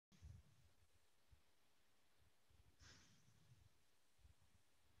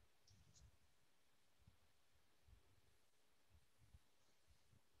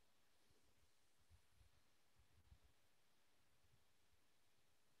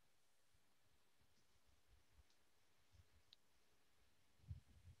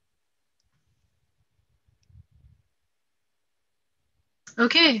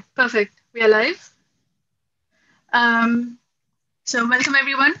Okay, perfect. We are live. Um, so, welcome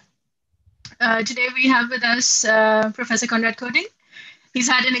everyone. Today we have with us Professor Konrad Kording. He's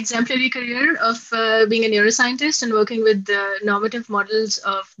had an exemplary career of being a neuroscientist and working with normative models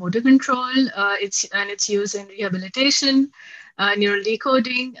of motor control, its use in rehabilitation, neural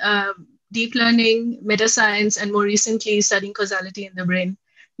decoding, deep learning, meta science, and more recently studying causality in the brain.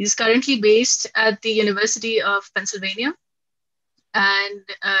 He's currently based at the University of Pennsylvania and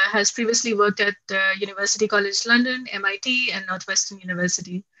has previously worked at University College London, MIT, and Northwestern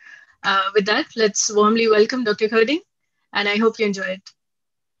University. With that, let's warmly welcome Dr. Kording, and I hope you enjoy it.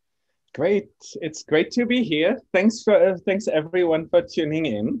 Great. It's great to be here. Thanks everyone for tuning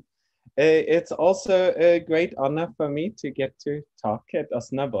in. It's also a great honor for me to get to talk at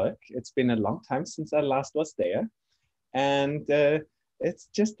Osnabrück. It's been a long time since I last was there, and it's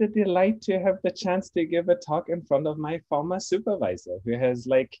just a delight to have the chance to give a talk in front of my former supervisor, who has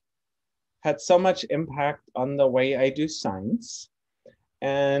had so much impact on the way I do science.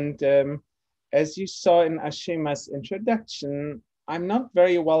 And as you saw in Ashima's introduction, I'm not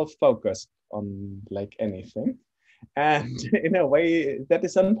very well focused on anything. And in a way that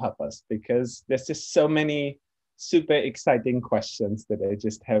is on purpose because there's just so many super exciting questions that I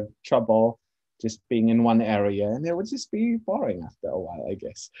just have trouble just being in one area, and it would just be boring after a while, I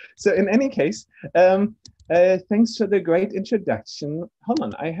guess. So in any case, thanks for the great introduction. Hold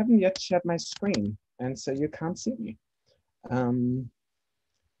on, I haven't yet shared my screen, and so you can't see me.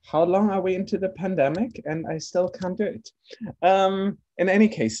 How long are we into the pandemic and I still can't do it? In any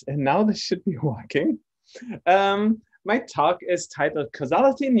case, and now this should be working. My talk is titled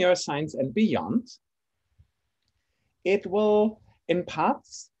Causality, Neuroscience, and Beyond. It will, in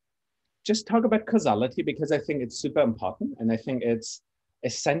parts, just talk about causality because I think it's super important and I think it's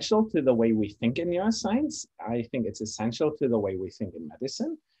essential to the way we think in neuroscience. I think it's essential to the way we think in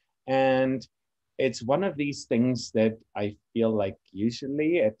medicine. And it's one of these things that I feel like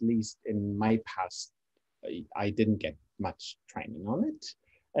usually, at least in my past, I didn't get much training on it.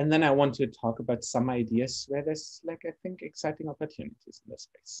 And then I want to talk about some ideas where there's I think exciting opportunities in this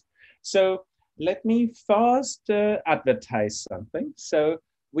space. So let me first advertise something. So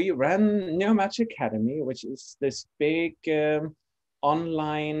we ran Neuromatch Academy, which is this big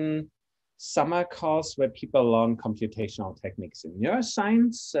online summer course where people learn computational techniques in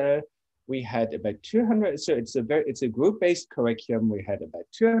neuroscience. We had about 200, so it's a group-based curriculum. We had about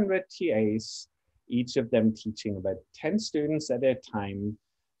 200 TAs, each of them teaching about 10 students at a time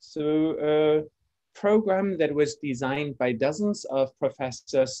through a program that was designed by dozens of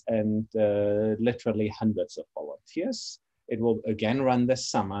professors and literally hundreds of volunteers. It will again run this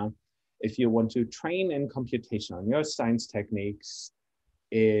summer. If you want to train in computational neuroscience techniques,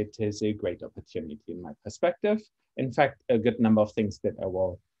 it is a great opportunity in my perspective. In fact, a good number of things that I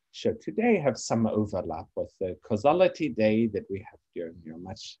will show today have some overlap with the causality day that we have during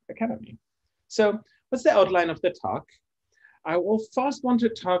Neuromatch Academy. So what's the outline of the talk? I will first want to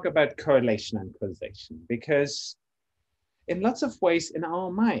talk about correlation and causation because in lots of ways in our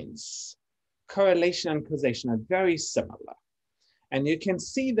minds, correlation and causation are very similar. And you can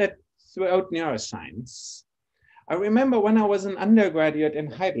see that throughout neuroscience. I remember when I was an undergraduate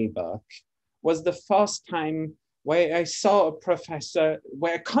in Heidelberg was the first time where I saw a professor,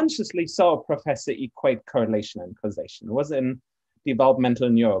 where I consciously saw a professor equate correlation and causation. It was in developmental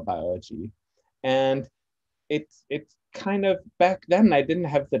neurobiology. And it kind of, back then, I didn't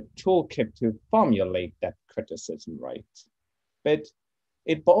have the toolkit to formulate that criticism right. But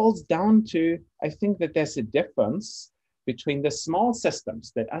it boils down to, I think that there's a difference between the small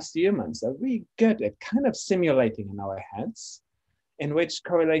systems that us humans are really good at kind of simulating in our heads, in which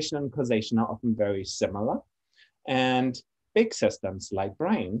correlation and causation are often very similar, and big systems like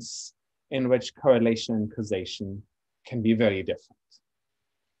brains, in which correlation and causation can be very different.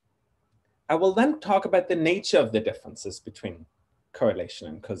 I will then talk about the nature of the differences between correlation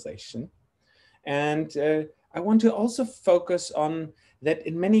and causation. And I want to also focus on that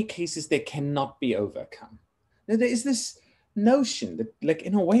in many cases they cannot be overcome. Now, there is this notion that,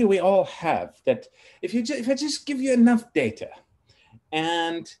 in a way, we all have that if I just give you enough data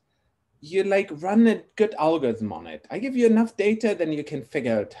and you run a good algorithm on it, I give you enough data, then you can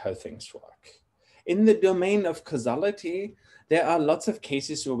figure out how things work. In the domain of causality, there are lots of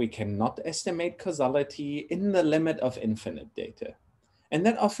cases where we cannot estimate causality in the limit of infinite data. And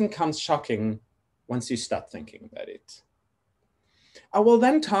that often comes shocking once you start thinking about it. I will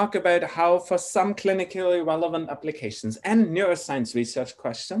then talk about how for some clinically relevant applications and neuroscience research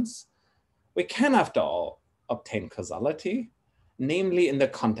questions, we can, after all, obtain causality, namely in the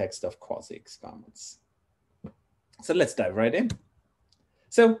context of quasi-experiments. So let's dive right in.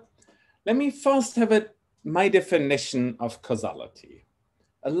 So let me first have my definition of causality.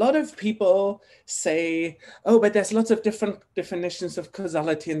 A lot of people say, oh, but there's lots of different definitions of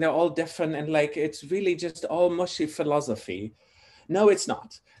causality and they're all different and like it's really just all mushy philosophy. No, it's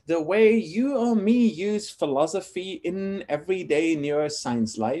not. The way you or me use philosophy in everyday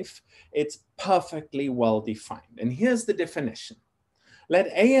neuroscience life, it's perfectly well defined. And here's the definition. Let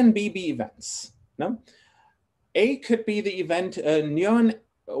A and B be events. No? A could be the event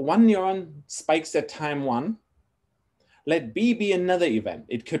one neuron spikes at time 1. Let B be another event.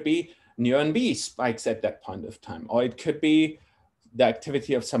 It could be neuron B spikes at that point of time, or it could be the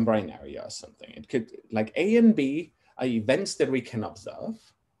activity of some brain area or something. It could, like A and B are events that we can observe.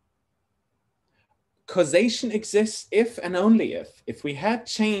 Causation exists if and only if we had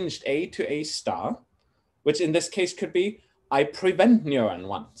changed A to A star, which in this case could be, I prevent neuron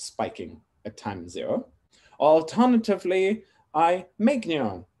 1 spiking at time 0, or alternatively, I make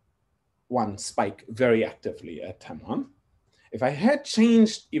neuron 1 spike very actively at time 1. If I had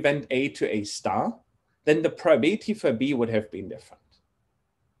changed event A to A star, then the probability for B would have been different.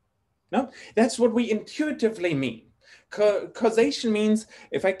 No, that's what we intuitively mean. Causation means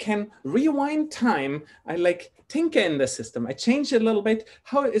if I can rewind time, I like tinker in the system, I change it a little bit,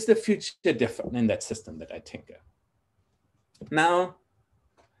 how is the future different in that system that I tinker? Now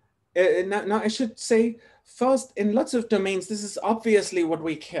I should say, first, in lots of domains, this is obviously what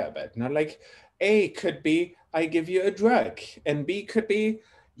we care about. Now, like A could be, I give you a drug, and B could be,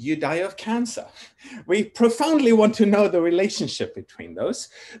 you die of cancer. We profoundly want to know the relationship between those,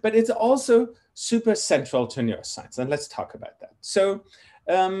 but it's also super central to neuroscience, and let's talk about that. So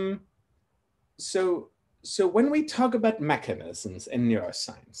when we talk about mechanisms in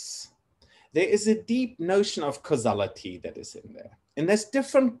neuroscience, there is a deep notion of causality that is in there, and there's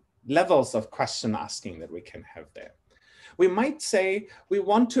different levels of question asking that we can have there. We might say we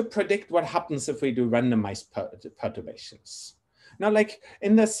want to predict what happens if we do randomized perturbations. Now, like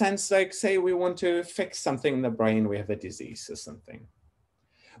in the sense, like say we want to fix something in the brain, we have a disease or something.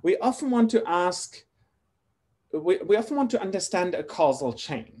 We often want to ask, we often want to understand a causal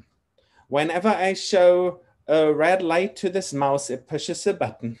chain. Whenever I show a red light to this mouse, it pushes a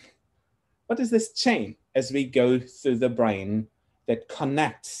button. What is this chain as we go through the brain that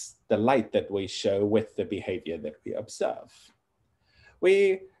connects the light that we show with the behavior that we observe?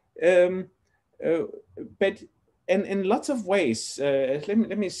 But in lots of ways,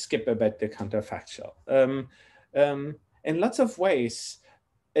 let me skip a bit the counterfactual. In lots of ways,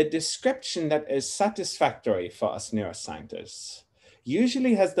 a description that is satisfactory for us neuroscientists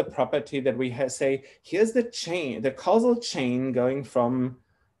usually has the property that we say, here's the chain, the causal chain going from,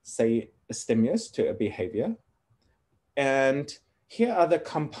 say, a stimulus to a behavior, and here are the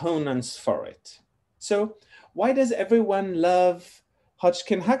components for it. So why does everyone love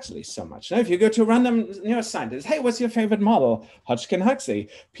Hodgkin-Huxley so much? Now, if you go to random neuroscientists, hey, what's your favorite model? Hodgkin-Huxley.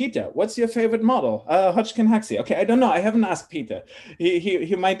 Peter, what's your favorite model? Hodgkin-Huxley. Okay, I don't know. I haven't asked Peter.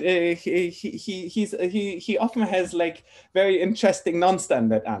 He might. He often has like very interesting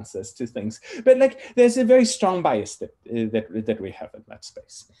non-standard answers to things. But like, there's a very strong bias that we have in that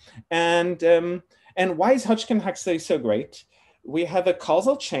space. And why is Hodgkin-Huxley so great? We have a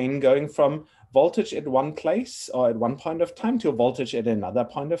causal chain going from voltage at one place or at one point of time to a voltage at another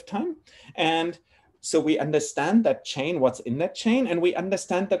point of time. And so we understand that chain, what's in that chain, and we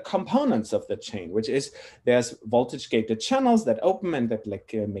understand the components of the chain, which is there's voltage gated channels that open and that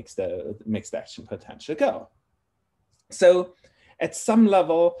like makes the action potential go. So at some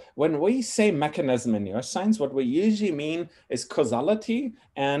level, when we say mechanism in neuroscience, what we usually mean is causality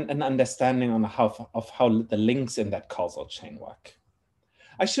and an understanding on of how the links in that causal chain work.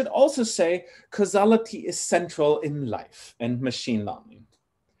 I should also say causality is central in life and machine learning.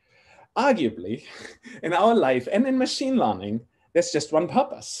 Arguably, in our life and in machine learning, there's just one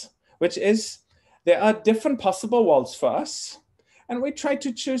purpose, which is there are different possible worlds for us, and we try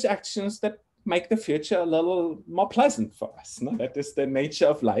to choose actions that make the future a little more pleasant for us. No? That is the nature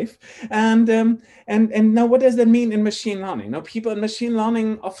of life. And now what does that mean in machine learning? Now, people in machine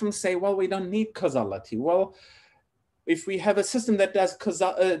learning often say, well, we don't need causality. Well, if we have a system that does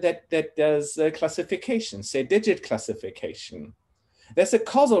classification, say digit classification, there's a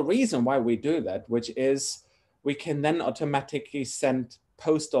causal reason why we do that, which is we can then automatically send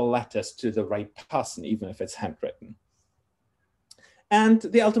postal letters to the right person, even if it's handwritten. And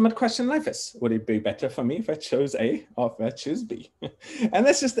the ultimate question in life is, would it be better for me if I chose A or if I choose B? And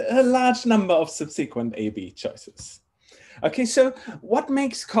that's just a large number of subsequent A, B choices. Okay, so what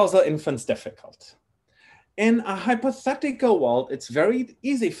makes causal inference difficult? In a hypothetical world, it's very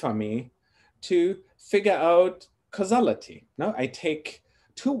easy for me to figure out causality. No, I take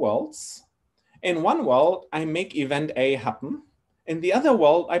two worlds. In one world, I make event A happen. In the other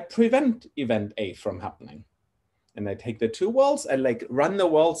world, I prevent event A from happening. And I take the two worlds, I like run the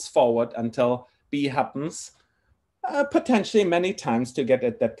worlds forward until B happens, potentially many times to get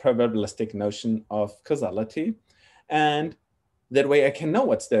at that probabilistic notion of causality. And that way I can know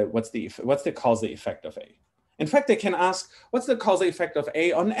what's the causal effect of A. In fact, I can ask, what's the causal effect of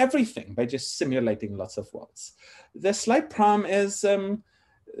A on everything by just simulating lots of worlds. The slight problem is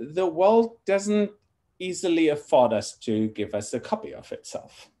the world doesn't easily afford us to give us a copy of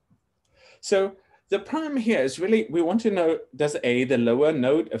itself. So the problem here is really, we want to know, does A, the lower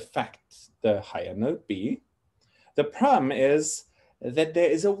node, affect the higher node B? The problem is that there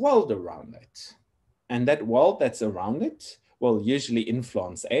is a world around it. And that world that's around it will usually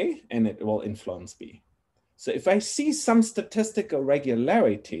influence A and it will influence B. So if I see some statistical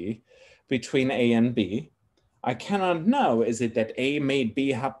regularity between A and B, I cannot know, is it that A made B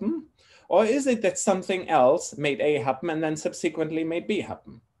happen? Or is it that something else made A happen and then subsequently made B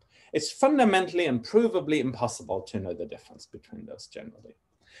happen? It's fundamentally and provably impossible to know the difference between those generally.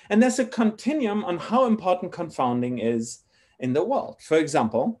 And there's a continuum on how important confounding is in the world. For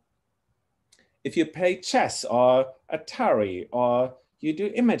example, if you play chess or Atari or you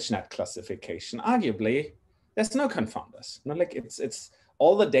do ImageNet classification, arguably there's no confounders. No, like it's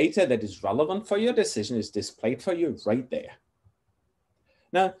all the data that is relevant for your decision is displayed for you right there.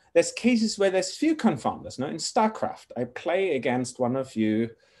 Now, there's cases where there's few confounders. Now, in StarCraft, I play against one of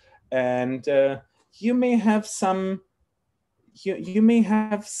you, and you may have some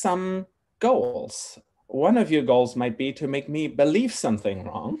goals. One of your goals might be to make me believe something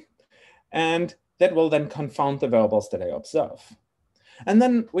wrong, and that will then confound the variables that I observe. And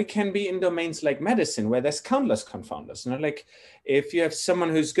then we can be in domains like medicine, where there's countless confounders. You know, like if you have someone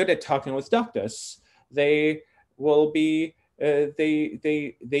who's good at talking with doctors, they will be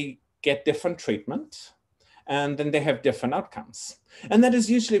they get different treatment, and then they have different outcomes. And that is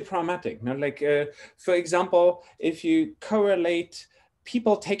usually problematic. You know, like for example, if you correlate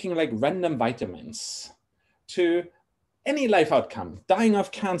people taking like random vitamins to any life outcome, dying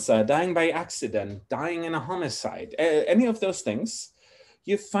of cancer, dying by accident, dying in a homicide, any of those things,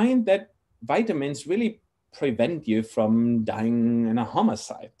 you find that vitamins really prevent you from dying in a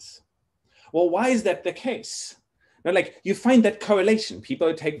homicide. Well, why is that the case? You know, like you find that correlation. People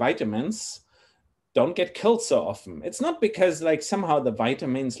who take vitamins don't get killed so often. It's not because like somehow the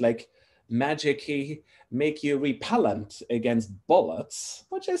vitamins like magically make you repellent against bullets,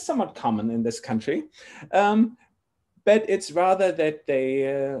 which is somewhat common in this country. But it's rather that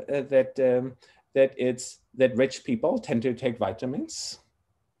that rich people tend to take vitamins,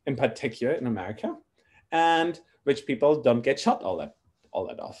 in particular in America, and rich people don't get shot all that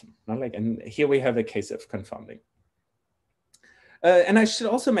often. Not like, and here we have a case of confounding. And I should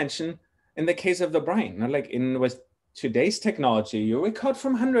also mention, in the case of the brain, not like with today's technology, you record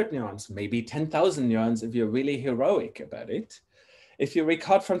from 100 neurons, maybe 10,000 neurons if you're really heroic about it. If you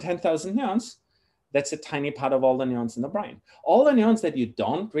record from 10,000 neurons, that's a tiny part of all the neurons in the brain. All the neurons that you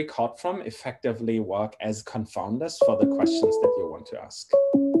don't record from effectively work as confounders for the questions that you want to ask.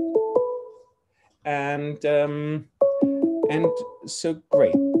 And so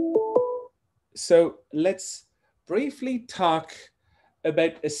great. So let's briefly talk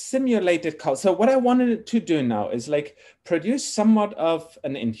about a simulated call. So what I wanted to do now is like produce somewhat of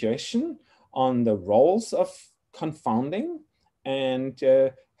an intuition on the roles of confounding and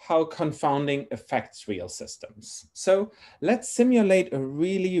how confounding affects real systems. So let's simulate a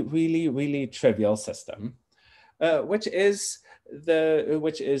really trivial system, which is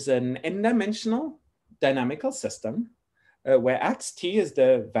an n-dimensional dynamical system where xt is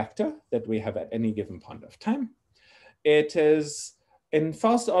the vector that we have at any given point of time. It is in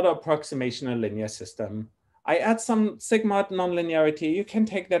first order approximation a linear system. I add some sigmoid nonlinearity. You can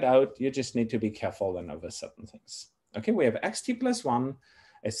take that out. You just need to be careful then over certain things. Okay, we have xt plus 1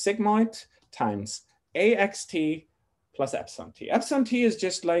 is sigmoid times axt plus epsilon t. Epsilon t is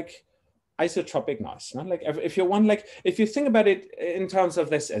just like isotropic noise. Not like if you think about it in terms of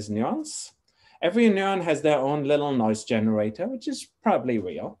this as neurons, every neuron has their own little noise generator, which is probably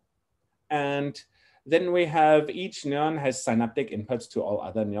real. And then we have each neuron has synaptic inputs to all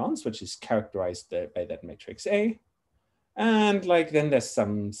other neurons, which is characterized by that matrix A. And like then there's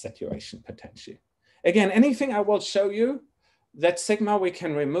some saturation potential. Again, anything I will show you, that sigma we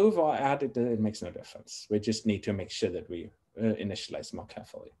can remove or add, it makes no difference. We just need to make sure that we initialize more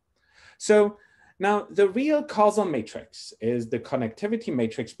carefully. So now the real causal matrix is the connectivity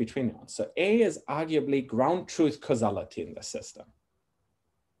matrix between neurons. So A is arguably ground truth causality in the system.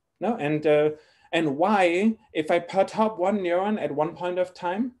 No, And why, if I perturb one neuron at one point of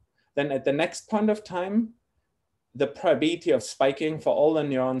time, then at the next point of time, the probability of spiking for all the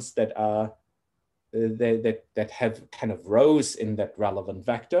neurons that are that have kind of rows in that relevant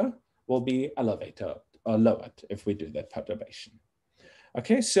vector will be elevated or lowered if we do that perturbation.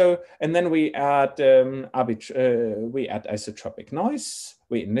 Okay, so, and then we add isotropic noise.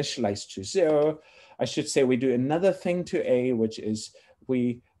 We initialize to 0. I should say we do another thing to A, which is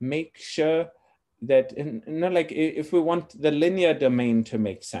we make sure that like if we want the linear domain to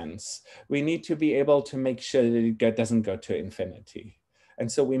make sense, we need to be able to make sure that it doesn't go to infinity. And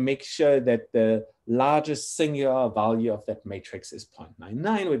so we make sure that the largest singular value of that matrix is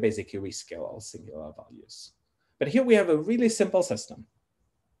 0.99. We basically rescale all singular values. But here we have a really simple system.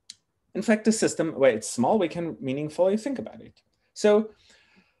 In fact, a system where it's small, we can meaningfully think about it. So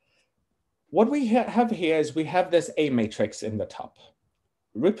what we have here is we have this A matrix in the top,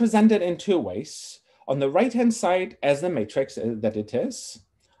 represented in two ways. On the right-hand side as the matrix that it is,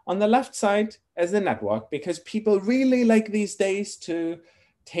 on the left side as the network, because people really like these days to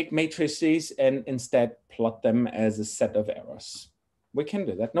take matrices and instead plot them as a set of errors. We can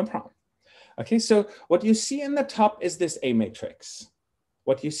do that, no problem. Okay, so what you see in the top is this A matrix.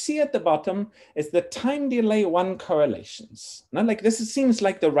 What you see at the bottom is the time delay 1 correlations. Now, like this seems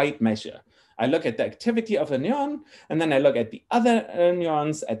like the right measure. I look at the activity of a neuron, and then I look at the other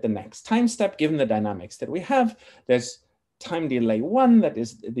neurons at the next time step, given the dynamics that we have. There's time delay 1, that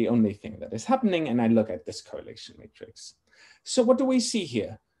is the only thing that is happening, and I look at this correlation matrix. So what do we see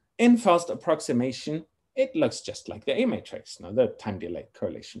here? In first approximation, it looks just like the A matrix, now the time delay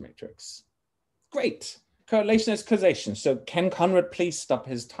correlation matrix. Great, correlation is causation. So can Konrad please stop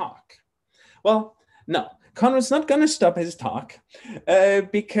his talk? Well, no. Konrad's not going to stop his talk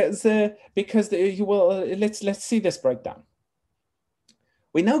because you will. Let's see this breakdown.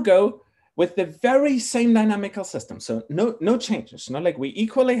 We now go with the very same dynamical system, so no changes. Not like we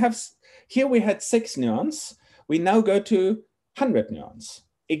equally have. Here we had 6 neurons. We now go to 100 neurons.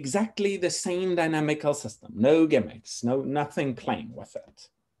 Exactly the same dynamical system. No gimmicks. Nothing playing with it.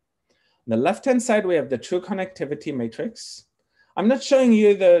 On the left-hand side, we have the true connectivity matrix. I'm not showing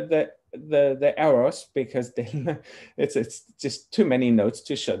you the errors because it's just too many nodes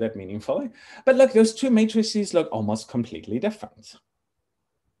to show that meaningfully. But look, those two matrices look almost completely different.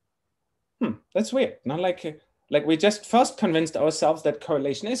 That's weird. Not like we just first convinced ourselves that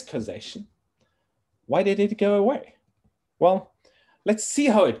correlation is causation. Why did it go away? Well, let's see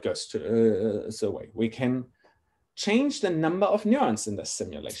how it goes away. We can change the number of neurons in the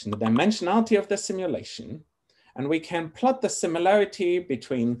simulation, the dimensionality of the simulation. And we can plot the similarity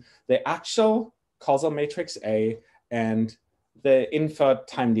between the actual causal matrix A and the inferred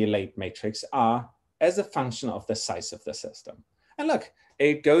time delayed matrix R as a function of the size of the system. And look,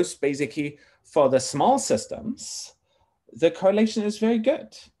 it goes basically for the small systems, the correlation is very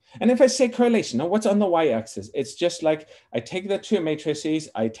good. And if I say correlation, now what's on the y-axis? It's just like I take the two matrices,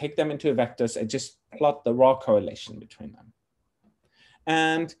 I take them into vectors, I just plot the raw correlation between them.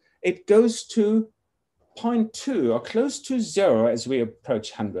 And it goes to 0.2 or close to 0 as we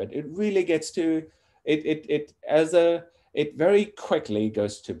approach 100. It really gets to it very quickly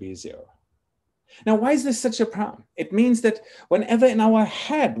goes to be 0. Now, why is this such a problem? It means that whenever in our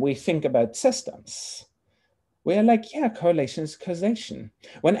head we think about systems, we're like, yeah, correlation is causation.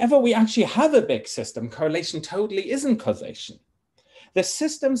 Whenever we actually have a big system, correlation totally isn't causation. The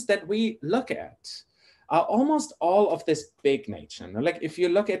systems that we look at are almost all of this big nature. Like if you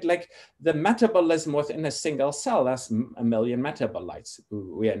look at like the metabolism within a single cell, that's a million metabolites.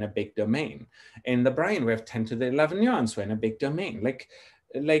 We're in a big domain. In the brain, we have 10 to the 11 neurons. We're in a big domain. Like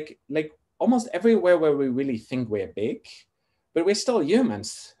almost everywhere where we really think we're big, but we're still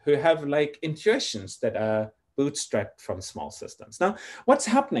humans who have like intuitions that are bootstrapped from small systems. Now, what's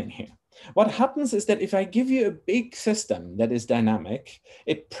happening here? What happens is that if I give you a big system that is dynamic,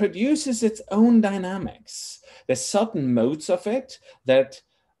 it produces its own dynamics. There's certain modes of it that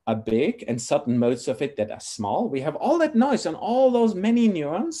are big and certain modes of it that are small. We have all that noise on all those many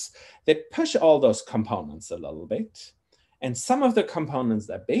neurons that push all those components a little bit. And some of the components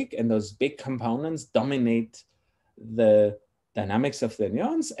are big, and those big components dominate the dynamics of the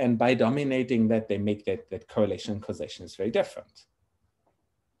neurons. And by dominating that, they make that correlation and causation is very different.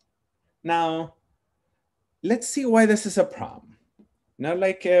 Now, let's see why this is a problem. Now,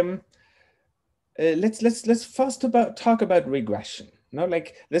 like, let's first talk about regression. Now,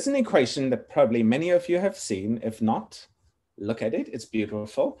 like, there's an equation that probably many of you have seen. If not, look at it. It's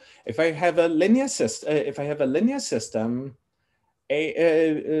beautiful. If I have a linear system,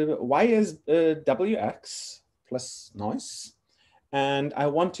 y is wx plus noise, and I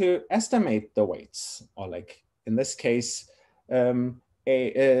want to estimate the weights, or like in this case, in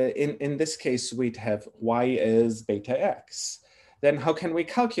this case, we'd have y is beta x. Then how can we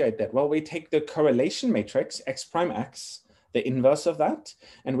calculate that? Well, we take the correlation matrix, x prime x, the inverse of that,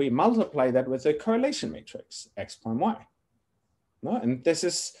 and we multiply that with the correlation matrix, x prime y. No? And this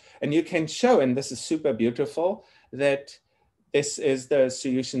is, and you can show, and this is super beautiful, that this is the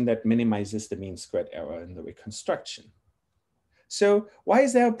solution that minimizes the mean squared error in the reconstruction. So why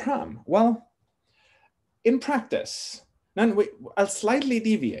is there a problem? Well, in practice, I'll slightly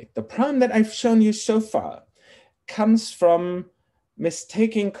deviate. The problem that I've shown you so far comes from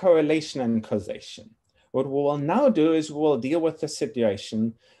mistaking correlation and causation. What we will now do is we'll deal with the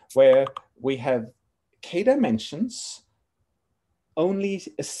situation where we have k dimensions, only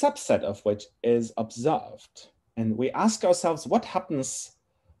a subset of which is observed. And we ask ourselves what happens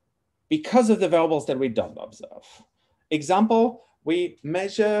because of the variables that we don't observe. Example, we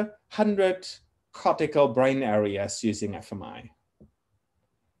measure 100 cortical brain areas using fMRI.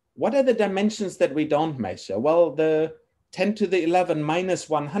 What are the dimensions that we don't measure? Well, the 10 to the 11 minus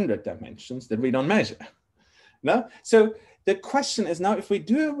 100 dimensions that we don't measure. No? So the question is now, if we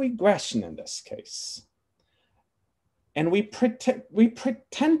do a regression in this case, and we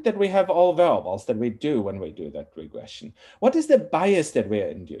pretend that we have all variables that we do when we do that regression, what is the bias that we are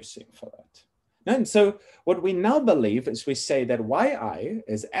inducing for that? And so what we now believe is we say that yi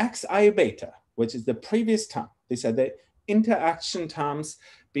is xi beta, which is the previous term. These are the interaction terms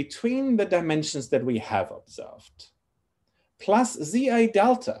between the dimensions that we have observed, plus zi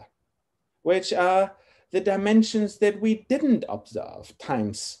delta, which are the dimensions that we didn't observe,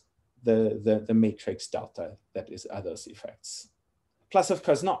 times the matrix delta that is others effects, plus of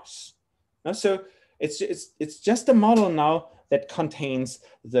course noise. So it's just a model now that contains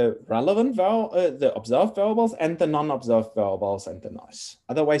the relevant the observed variables and the non-observed variables and the noise.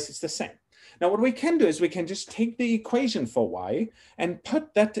 Otherwise, it's the same. Now, what we can do is we can just take the equation for y and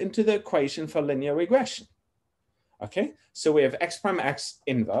put that into the equation for linear regression. Okay, so we have x prime x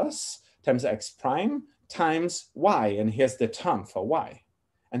inverse times x prime times y, and here's the term for y.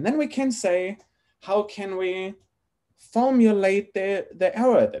 And then we can say, how can we formulate the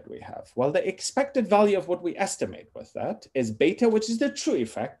error that we have? Well, the expected value of what we estimate with that is beta, which is the true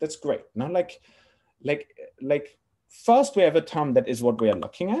effect. That's great. Now, like first we have a term that is what we are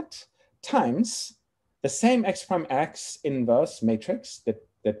looking at, times the same x prime x inverse matrix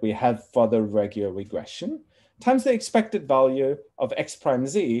that we have for the regular regression, times the expected value of x prime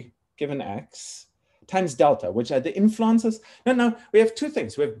z given x, times delta, which are the influences. No, we have two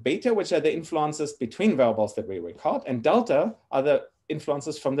things. We have beta, which are the influences between variables that we record, and delta are the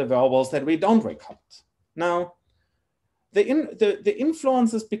influences from the variables that we don't record. Now, the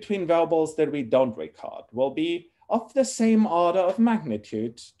influences between variables that we don't record will be of the same order of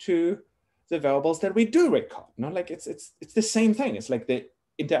magnitude to the variables that we do record. No, like it's the same thing. It's like the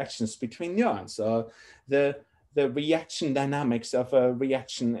interactions between neurons, or the reaction dynamics of a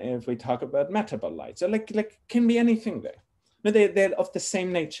reaction if we talk about metabolites. So like can be anything there. No, they're of the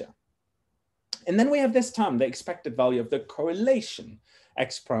same nature. And then we have this term, the expected value of the correlation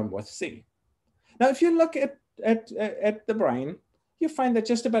x prime with z. Now, if you look at the brain, you find that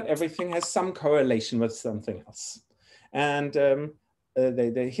just about everything has some correlation with something else. And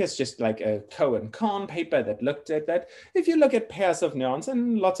here's just like a Cohen-Kahn paper that looked at that. If you look at pairs of neurons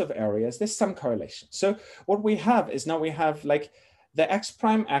in lots of areas, there's some correlation. So what we have is now we have like the x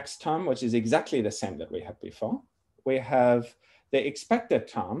prime x term, which is exactly the same that we had before. We have the expected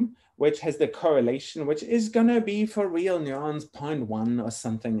term, which has the correlation, which is gonna be for real neurons 0.1 or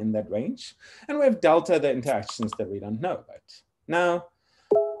something in that range. And we have delta, the interactions that we don't know about. Now,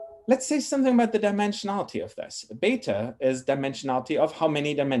 let's say something about the dimensionality of this. Beta is dimensionality of how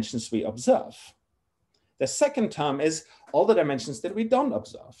many dimensions we observe. The second term is all the dimensions that we don't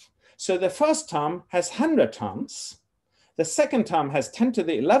observe. So the first term has 100 terms. The second term has 10 to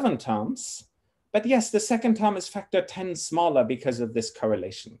the 11 terms. But yes, the second term is factor 10 smaller because of this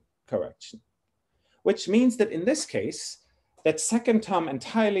correlation correction, which means that in this case, that second term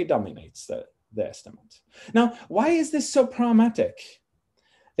entirely dominates the estimate. Now, why is this so problematic?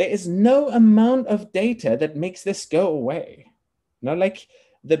 There is no amount of data that makes this go away. Now, like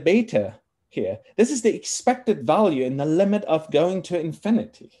the beta here, this is the expected value in the limit of going to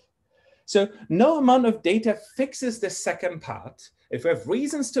infinity. So no amount of data fixes the second part. If we have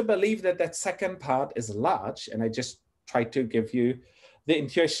reasons to believe that that second part is large, and I just tried to give you the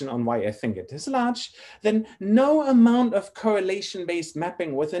intuition on why I think it is large, then no amount of correlation-based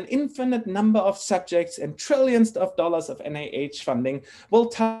mapping with an infinite number of subjects and trillions of dollars of NIH funding will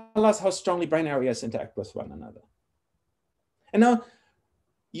tell us how strongly brain areas interact with one another. And now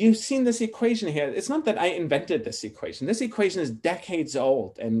you've seen this equation here. It's not that I invented this equation. This equation is decades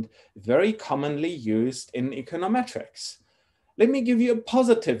old and very commonly used in econometrics. Let me give you a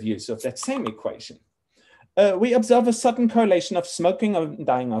positive use of that same equation. We observe a certain correlation of smoking and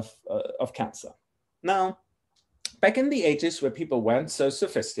dying of cancer. Now, back in the ages where people weren't so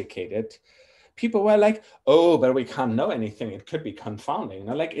sophisticated, people were like, oh, but we can't know anything. It could be confounding. You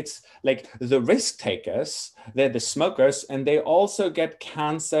know, like it's like the risk takers, they're the smokers, and they also get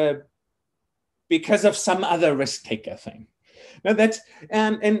cancer because of some other risk taker thing. Now that's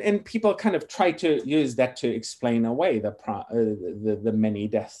and people kind of try to use that to explain away the many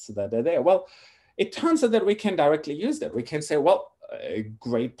deaths that are there. Well, it turns out that we can directly use that. We can say, well, a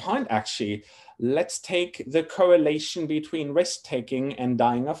great point, actually. Let's take the correlation between risk-taking and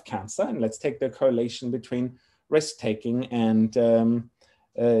dying of cancer, and let's take the correlation between risk-taking and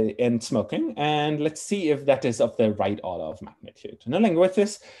smoking, and let's see if that is of the right order of magnitude. And like with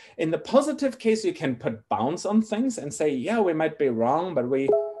this, in the positive case, you can put bounds on things and say, yeah, we might be wrong, but we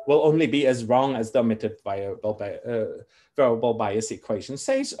will only be as wrong as the omitted variable bias equation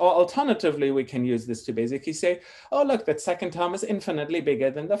says. Or alternatively, we can use this to basically say, oh, look, that second term is infinitely bigger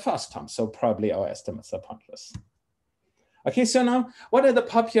than the first term, so probably our estimates are pointless. Okay, so now what are the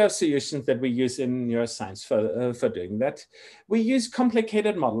popular solutions that we use in neuroscience for doing that? We use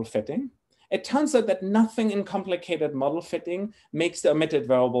complicated model fitting. It turns out that nothing in complicated model fitting makes the omitted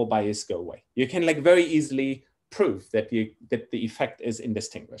variable bias go away. You can like very easily prove that the effect is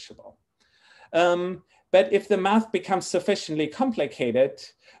indistinguishable. But if the math becomes sufficiently complicated,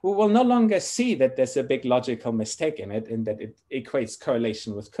 we will no longer see that there's a big logical mistake in it and that it equates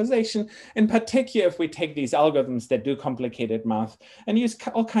correlation with causation. In particular, if we take these algorithms that do complicated math and use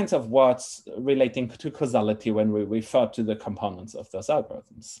all kinds of words relating to causality when we refer to the components of those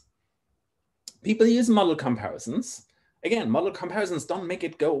algorithms. People use model comparisons. Again, model comparisons don't make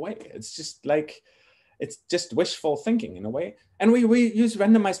it go away. It's just like, it's just wishful thinking in a way. And we use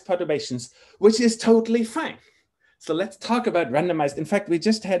randomized perturbations, which is totally fine. So let's talk about randomized. In fact, we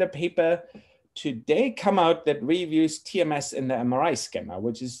just had a paper today come out that reviews TMS in the MRI scanner,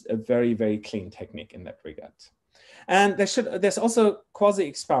 which is a very, very clean technique in that regard. And there's also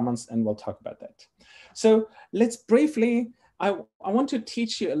quasi-experiments, and we'll talk about that. So let's briefly, I want to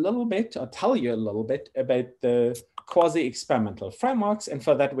teach you a little bit or tell you a little bit about the quasi-experimental frameworks. And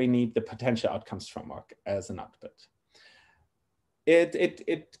for that, we need the potential outcomes framework as an output.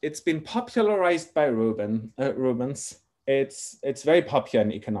 It's been popularized by Rubens. It's very popular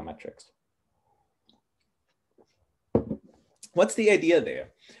in econometrics. What's the idea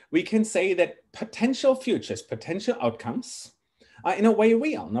there? We can say that potential futures, potential outcomes are in a way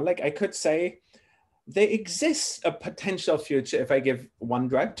real. Now, like I could say, there exists a potential future if I give one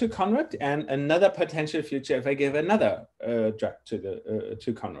drug to Konrad and another potential future if I give another drug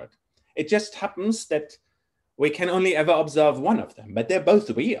to Konrad. It just happens that we can only ever observe one of them, but they're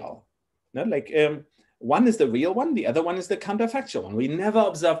both real. No? Like one is the real one, the other one is the counterfactual one. We never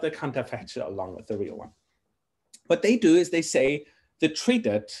observe the counterfactual along with the real one. What they do is they say the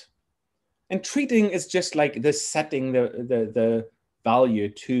treated, and treating is just like the setting the value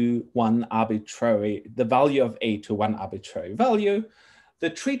to one arbitrary, the value of A to one arbitrary value.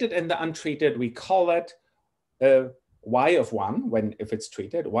 The treated and the untreated, we call it Y of 1 if it's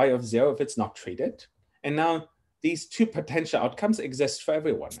treated, Y of 0 if it's not treated. And now these two potential outcomes exist for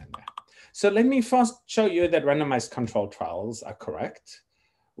everyone in there. So let me first show you that randomized control trials are correct.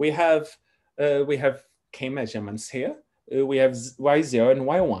 We have K measurements here. We have Y0 and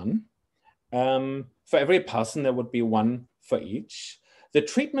Y1. For every person, there would be one for each. The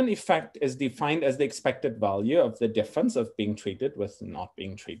treatment effect is defined as the expected value of the difference of being treated with not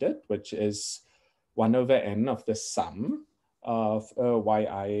being treated, which is 1 over n of the sum of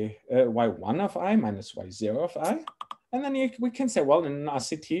y1 of I minus y0 of I. And then we can say, well, in an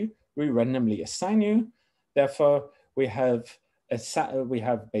RCT, we randomly assign you. Therefore, we have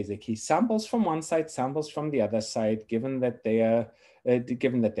basically samples from one side, samples from the other side. Given that they are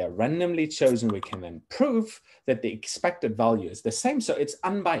randomly chosen, we can then prove that the expected value is the same. So it's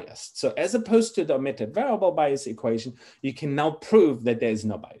unbiased. So as opposed to the omitted variable bias equation, you can now prove that there is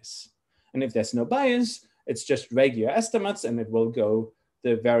no bias. And if there's no bias, it's just regular estimates, and it will go,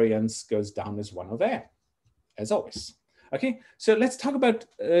 the variance goes down as 1 over n, as always. Okay, so let's talk about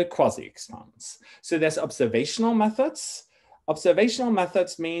quasi-experiments. So there's observational methods. Observational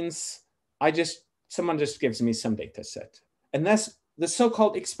methods means someone just gives me some data set. And that's the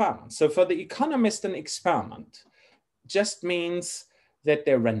so-called experiment. So for the economist, an experiment just means that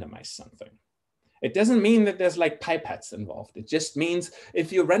they randomize something. It doesn't mean that there's like pipettes involved. It just means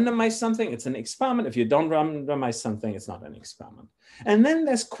if you randomize something, it's an experiment. If you don't randomize something, it's not an experiment. And then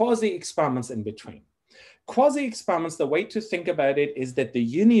there's quasi-experiments in between. Quasi-experiments, the way to think about it is that the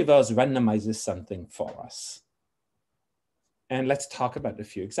universe randomizes something for us. And let's talk about a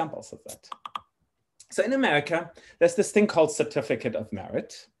few examples of that. So in America, there's this thing called Certificate of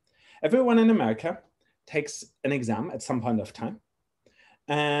Merit. Everyone in America takes an exam at some point of time.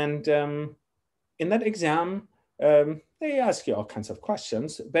 And in that exam, they ask you all kinds of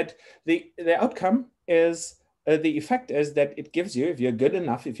questions, but the outcome is, the effect is that it gives you, if you're good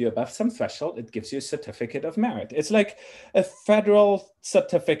enough, if you're above some threshold, it gives you a certificate of merit. It's like a federal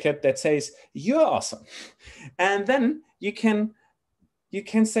certificate that says, you're awesome. And then you can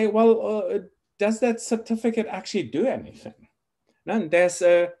say, well, does that certificate actually do anything? No, there's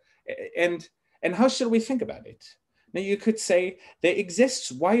and how should we think about it? Now you could say there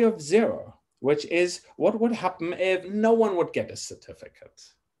exists y of 0, which is what would happen if no one would get a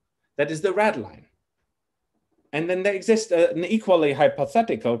certificate. That is the red line. And then there exists an equally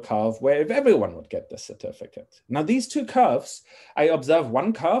hypothetical curve where if everyone would get the certificate. Now these two curves, I observe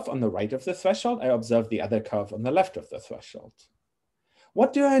one curve on the right of the threshold, I observe the other curve on the left of the threshold.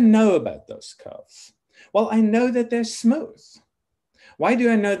 What do I know about those curves? Well, I know that they're smooth. Why do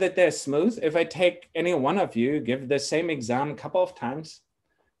I know that they're smooth? If I take any one of you, give the same exam a couple of times,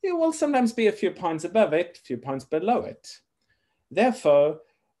 it will sometimes be a few points above it, a few points below it. Therefore,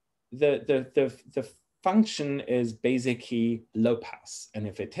 the function is basically low pass. And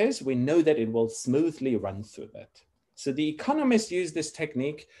if it is, we know that it will smoothly run through that. So the economists use this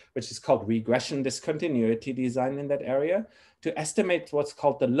technique, which is called regression discontinuity design in that area, to estimate what's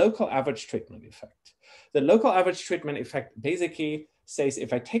called the local average treatment effect. The local average treatment effect basically says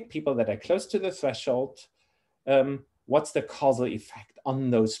if I take people that are close to the threshold, what's the causal effect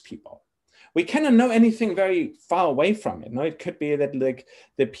on those people? We cannot know anything very far away from it. No, it could be that like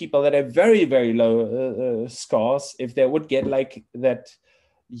the people that have very, very low scores, if they would get like that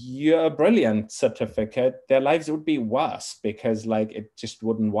you're brilliant certificate, their lives would be worse because like it just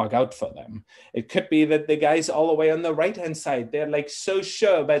wouldn't work out for them. It could be that the guys all the way on the right-hand side, they're like so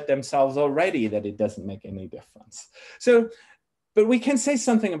sure about themselves already that it doesn't make any difference. So, but we can say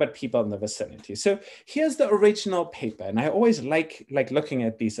something about people in the vicinity. So here's the original paper. And I always like looking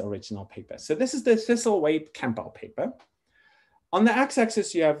at these original papers. So this is the Thistlethwaite-Campbell paper. On the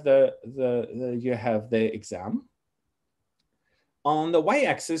x-axis, you have the exam. On the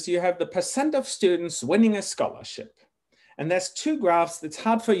y-axis, you have the percent of students winning a scholarship. And there's two graphs. It's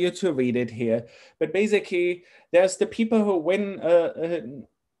hard for you to read it here, but basically there's the people who win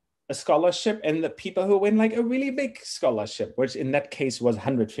a scholarship and the people who win like a really big scholarship, which in that case was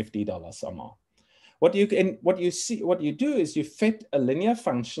 $150 or more. What you do is you fit a linear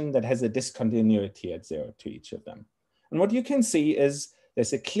function that has a discontinuity at 0 to each of them. And what you can see is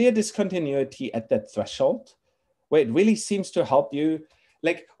there's a clear discontinuity at that threshold, where it really seems to help you.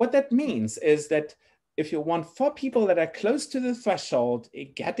 Like what that means is that if you want 4 people that are close to the threshold,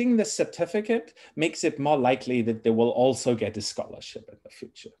 getting the certificate makes it more likely that they will also get a scholarship in the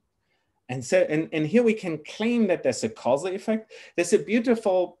future. And so, and here we can claim that there's a causal effect. There's a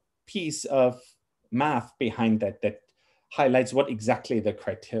beautiful piece of math behind that that highlights what exactly the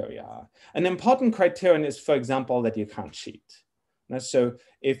criteria are. An important criterion is, for example, that you can't cheat. So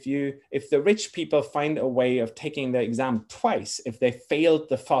if the rich people find a way of taking the exam twice, if they failed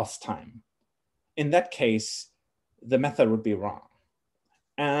the first time, in that case, the method would be wrong.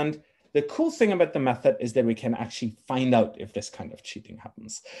 And the cool thing about the method is that we can actually find out if this kind of cheating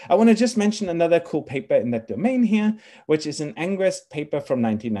happens. I want to just mention another cool paper in that domain here, which is an Angrist paper from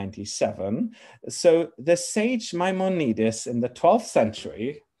 1997. So the sage Maimonides in the 12th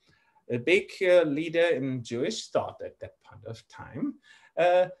century, a big leader in Jewish thought at that point of time,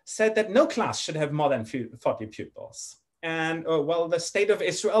 said that no class should have more than 40 pupils. And well, the state of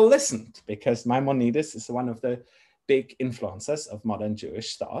Israel listened because Maimonides is one of the big influences of modern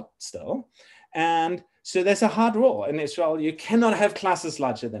Jewish thought still. And so there's a hard rule in Israel, you cannot have classes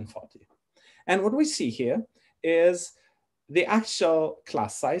larger than 40. And what we see here is the actual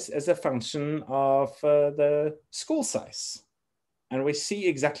class size as a function of the school size. And we see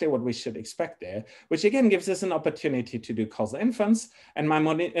exactly what we should expect there, which again gives us an opportunity to do causal inference. And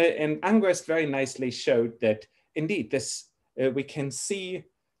and Angrist very nicely showed that indeed this we can see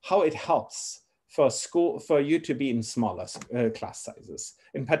how it helps for you to be in smaller class sizes.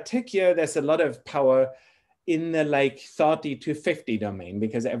 In particular, there's a lot of power in the like 30 to 50 domain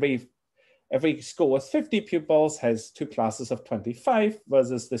because every school with 50 pupils has 2 classes of 25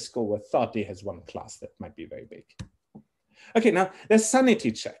 versus the school with 30 has 1 class that might be very big. Okay, now there's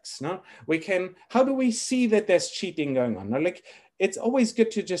sanity checks. No, how do we see that there's cheating going on? Now, like, it's always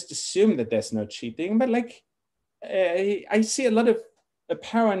good to just assume that there's no cheating, but like, I see a lot of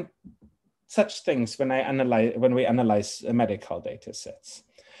apparent such things when we analyze medical data sets.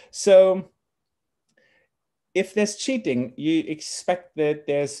 So if there's cheating, you expect that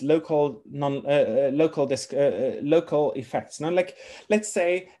there's local effects. Now, like, let's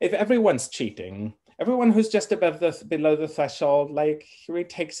say if everyone's cheating, everyone who's just below the threshold, like,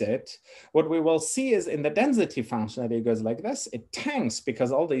 retakes it. What we will see is in the density function that it goes like this, it tanks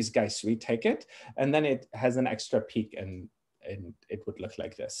because all these guys retake it, and then it has an extra peak, and it would look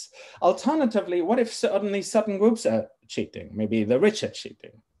like this. Alternatively, what if suddenly certain groups are cheating? Maybe the rich are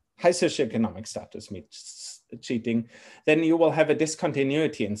cheating, high socioeconomic status meets cheating, then you will have a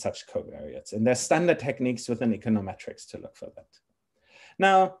discontinuity in such covariates. And there's standard techniques within econometrics to look for that.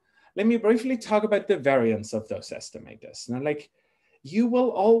 Now, let me briefly talk about the variance of those estimators. Now, like, you will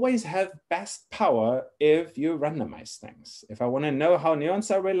always have best power if you randomize things. If I want to know how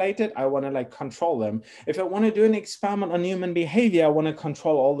neurons are related, I want to like control them. If I want to do an experiment on human behavior, I want to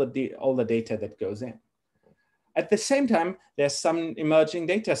control all the data that goes in. At the same time, there's some emerging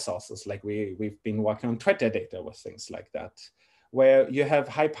data sources, like we've been working on Twitter data with things like that, where you have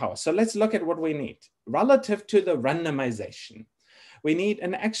high power. So let's look at what we need. Relative to the randomization, we need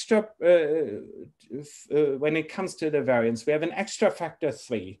an extra, when it comes to the variance, we have an extra factor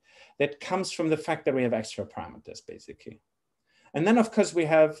 3 that comes from the fact that we have extra parameters, basically. And then, of course, we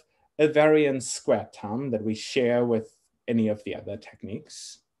have a variance squared term that we share with any of the other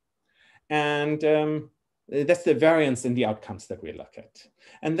techniques. And that's the variance in the outcomes that we look at.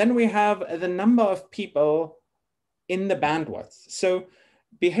 And then we have the number of people in the bandwidth. So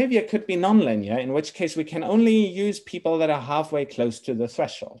behavior could be nonlinear, in which case we can only use people that are halfway close to the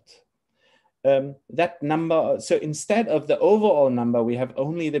threshold. That number, so instead of the overall number, we have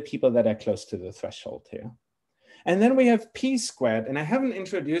only the people that are close to the threshold here. And then we have p squared, and I haven't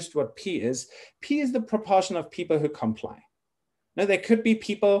introduced what p is. P is the proportion of people who comply. Now, there could be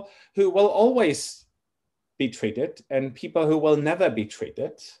people who will always be treated and people who will never be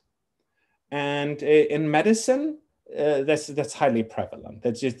treated. And in medicine, that's highly prevalent.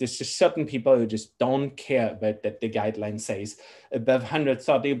 There's just certain people who just don't care about that the guideline says above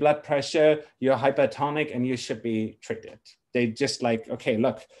 130 blood pressure, you're hypertonic and you should be treated. They just like, okay,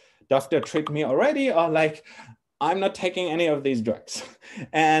 look, doctor, treat me already, or like, I'm not taking any of these drugs.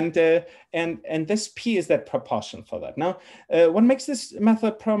 And this P is that proportion for that. Now, what makes this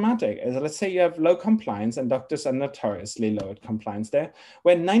method problematic is, let's say you have low compliance, and doctors are notoriously low at compliance there,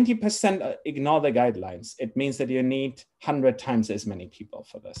 where 90% ignore the guidelines. It means that you need 100 times as many people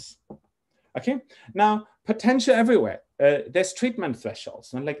for this. Okay, now, potential everywhere. There's treatment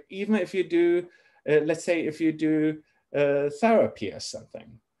thresholds. And like, even if you do, let's say if you do therapy or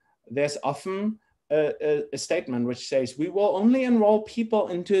something, there's often a statement which says we will only enroll people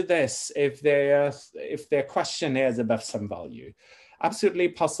into this if their questionnaire is above some value. Absolutely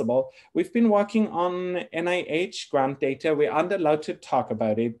possible. We've been working on NIH grant data. We aren't allowed to talk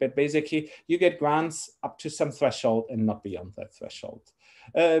about it, but basically you get grants up to some threshold and not beyond that threshold.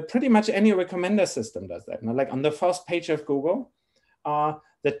 Pretty much any recommender system does that. Now, like on the first page of Google are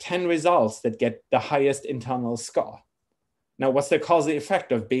the 10 results that get the highest internal score. Now, what's the causal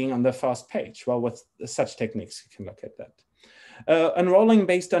effect of being on the first page? Well, with such techniques, you can look at that. Enrolling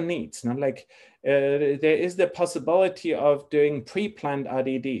based on needs. Now, like there is the possibility of doing pre-planned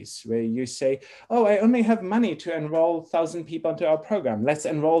RDDs where you say, oh, I only have money to enroll 1,000 people into our program. Let's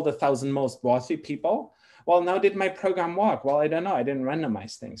enroll the 1,000 most worthy people. Well, now did my program work? Well, I don't know. I didn't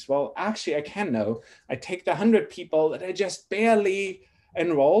randomize things. Well, actually, I can know. I take the 100 people that I just barely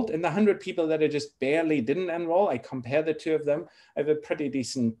enrolled and the 100 people that I just barely didn't enroll. I compare the two of them. I have a pretty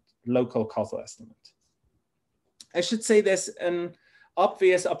decent local causal estimate. I should say there's an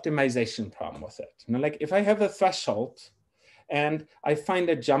obvious optimization problem with it. You know, like if I have a threshold and I find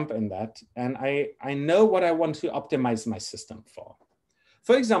a jump in that and I know what I want to optimize my system for.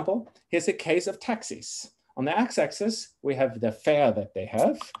 For example, here's a case of taxis. On the x-axis, we have the fare that they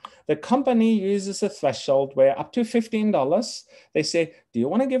have. The company uses a threshold where up to $15, they say, do you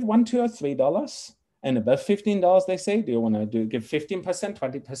want to give $1, $2, or $3? And above $15, they say, do you want to give 15%,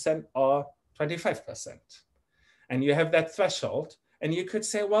 20%, or 25%? And you have that threshold. And you could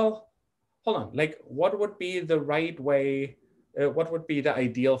say, well, hold on, like what would be the right way? What would be the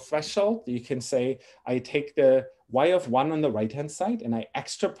ideal threshold? You can say, I take the y of 1 on the right-hand side and I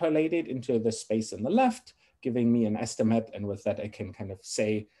extrapolate it into the space on the left, giving me an estimate. And with that, I can kind of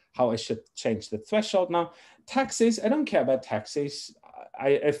say how I should change the threshold. Now, taxis, I don't care about taxis.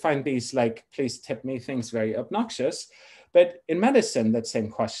 I find these like, please tip me things very obnoxious. But in medicine, that same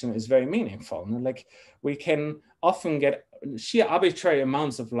question is very meaningful. Like we can often get sheer arbitrary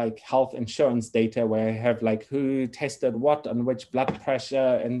amounts of like health insurance data where I have like who tested what on which blood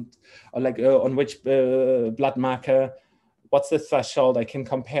pressure and or like on which blood marker, what's the threshold. I can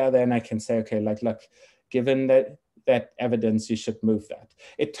compare there and I can say, okay, like look, given that evidence, you should move that.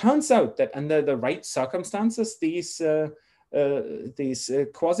 It turns out that under the right circumstances, these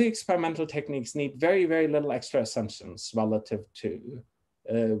quasi-experimental techniques need very, very little extra assumptions relative to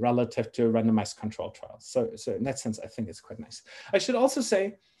randomized control trials. So in that sense, I think it's quite nice. I should also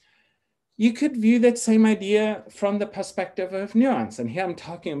say, you could view that same idea from the perspective of neurons. And here I'm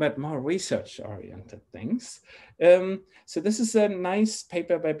talking about more research-oriented things. So this is a nice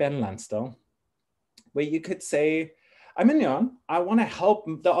paper by Ben Lansdell, where you could say, I'm a neuron, I want to help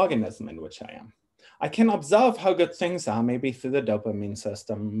the organism in which I am. I can observe how good things are, maybe through the dopamine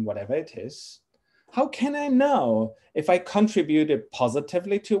system, whatever it is. How can I know if I contributed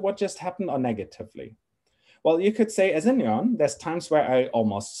positively to what just happened or negatively? Well, you could say as a neuron, there's times where I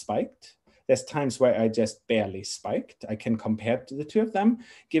almost spiked. There's times where I just barely spiked. I can compare the two of them,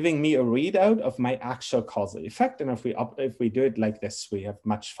 giving me a readout of my actual causal effect. And if we do it like this, we have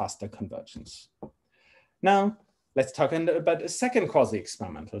much faster convergence. Now, let's talk about a second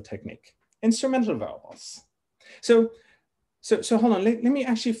quasi-experimental technique, instrumental variables. So hold on, let me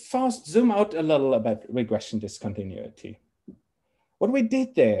actually first zoom out a little about regression discontinuity. What we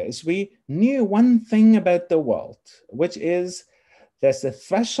did there is we knew one thing about the world, which is there's a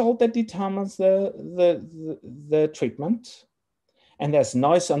threshold that determines the treatment, and there's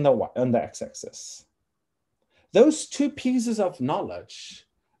noise on the x-axis. Those two pieces of knowledge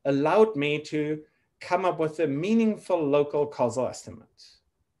allowed me to come up with a meaningful local causal estimate.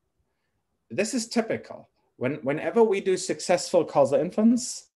 This is typical. Whenever we do successful causal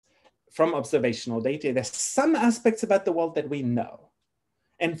inference from observational data, there's some aspects about the world that we know.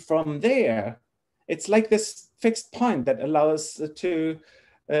 And from there, it's like this fixed point that allows us to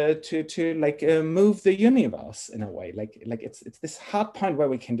move the universe in a way. Like it's this hard point where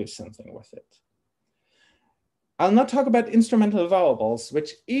we can do something with it. I'll not talk about instrumental variables,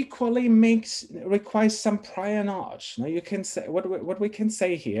 which equally requires some prior knowledge. Now you can say what we can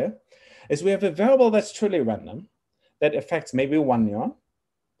say here is we have a variable that's truly random that affects maybe one neuron.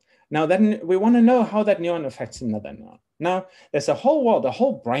 Now then we want to know how that neuron affects another neuron. Now there's a whole world, a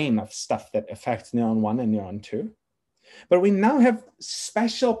whole brain of stuff that affects neuron 1 and neuron 2. But we now have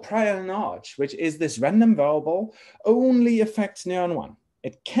special prior knowledge, which is this random variable only affects neuron 1.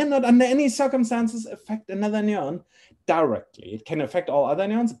 It cannot, under any circumstances, affect another neuron directly. It can affect all other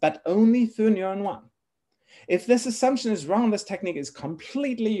neurons, but only through neuron 1. If this assumption is wrong, this technique is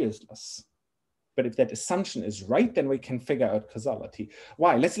completely useless. But if that assumption is right, then we can figure out causality.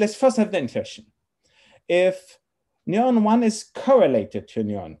 Why? Let's first have the intuition. If neuron 1 is correlated to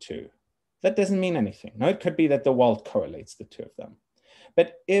neuron 2, that doesn't mean anything. Now, it could be that the world correlates the two of them.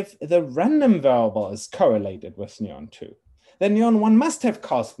 But if the random variable is correlated with neuron 2, then neuron 1 must have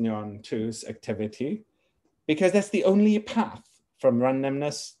caused neuron 2's activity because that's the only path from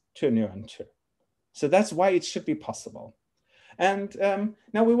randomness to neuron 2. So that's why it should be possible. And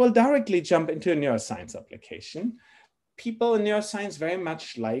now we will directly jump into a neuroscience application. People in neuroscience very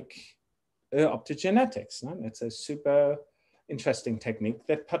much like optogenetics. No? It's a super interesting technique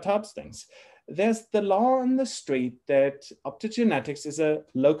that perturbs things. There's the law on the street that optogenetics is a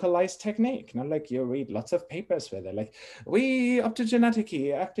localized technique. You know, like you read lots of papers where they're like, we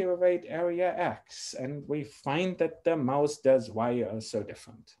optogenetically activate area X, and we find that the mouse does Y or so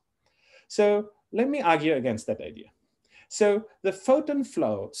different. So let me argue against that idea. So the photon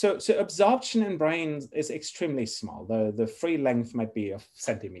flow, so absorption in brains is extremely small. The free length might be a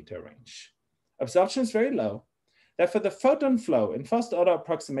centimeter range. Absorption is very low. Therefore, the photon flow in first order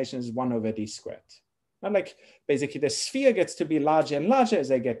approximation is 1 over d squared. Not like basically the sphere gets to be larger and larger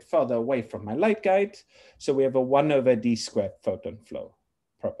as I get further away from my light guide. So we have a 1 over d squared photon flow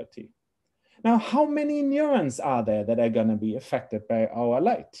property. Now, how many neurons are there that are going to be affected by our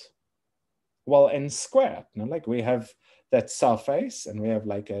light? Well, n squared. You know, like we have that surface and we have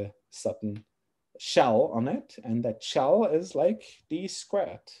like a certain shell on it, and that shell is like d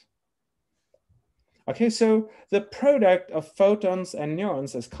squared. Okay, so the product of photons and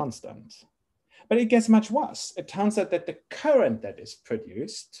neurons is constant, but it gets much worse. It turns out that the current that is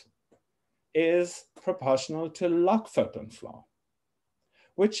produced is proportional to log photon flow,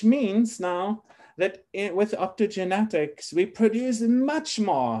 which means now that with optogenetics, we produce much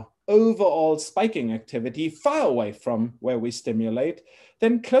more overall spiking activity far away from where we stimulate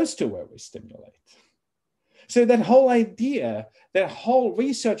than close to where we stimulate. So that whole idea, that whole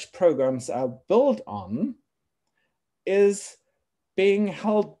research programs are built on is being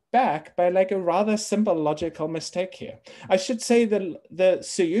held back by like a rather simple logical mistake here. I should say the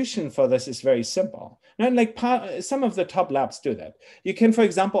solution for this is very simple. Now, like some of the top labs do that. You can, for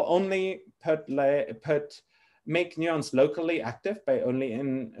example, only make neurons locally active by only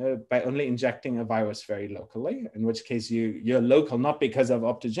injecting a virus very locally, in which case you're local not because of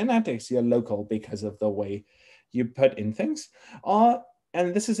optogenetics, you're local because of the way you put in things.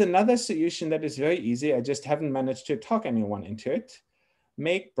 And this is another solution that is very easy. I just haven't managed to talk anyone into it.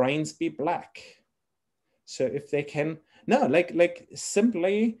 Make brains be black. So if they can, no, like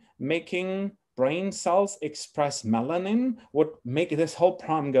simply making brain cells express melanin would make this whole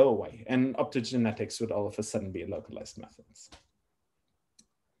problem go away, and optogenetics would all of a sudden be localized methods.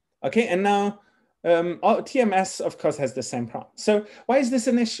 Okay, and now TMS, of course, has the same problem. So why is this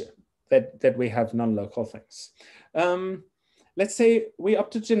an issue that we have non-local things? Let's say we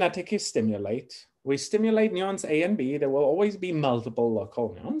optogenetically stimulate. We stimulate neurons A and B. There will always be multiple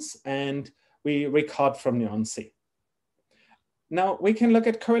local neurons, and we record from neuron C. Now we can look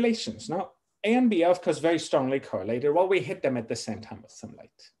at correlations. Now A and B are, of course, very strongly correlated. Well, we hit them at the same time with some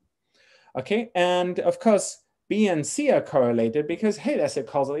light. Okay, and of course, B and C are correlated because, hey, that's a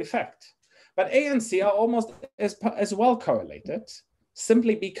causal effect. But A and C are almost as well correlated,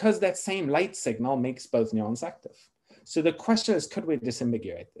 simply because that same light signal makes both neurons active. So the question is, could we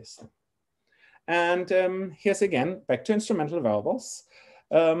disambiguate this? And here's again, back to instrumental variables.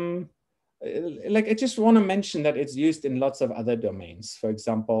 Like I just want to mention that it's used in lots of other domains. For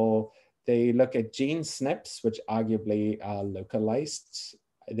example, they look at gene SNPs, which arguably are localized.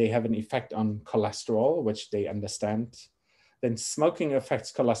 They have an effect on cholesterol, which they understand. Then smoking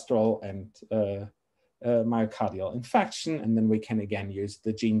affects cholesterol and myocardial infarction. And then we can again use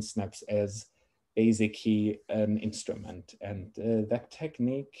the gene SNPs as basically an instrument. And that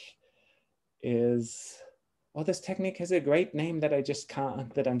technique is, oh, this technique has a great name that I just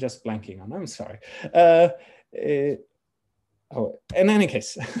can't, that I'm just blanking on. I'm sorry. Oh, in any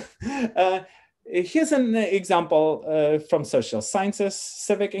case, here's an example from social sciences,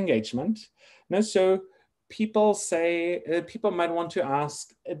 civic engagement. Now, so people say, people might want to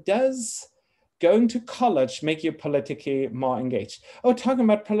ask, does going to college make you politically more engaged? Oh, talking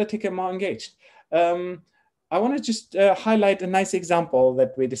about politically more engaged. I want to just highlight a nice example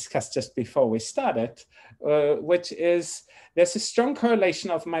that we discussed just before we started, which is there's a strong correlation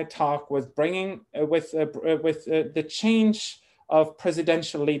of my talk with bringing with the change of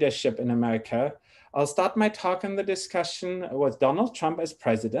presidential leadership in America. I'll start my talk in the discussion with Donald Trump as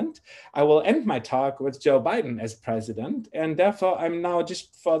president. I will end my talk with Joe Biden as president. And therefore, I'm now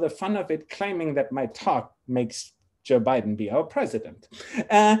just for the fun of it claiming that my talk makes Joe Biden be our president.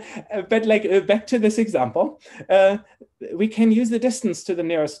 But like back to this example, we can use the distance to the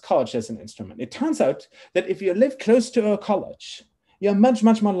nearest college as an instrument. It turns out that if you live close to a college, you're much,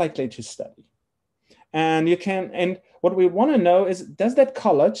 much more likely to study. And you can, and what we want to know is, does that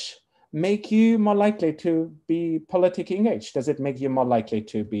college make you more likely to be politically engaged? Does it make you more likely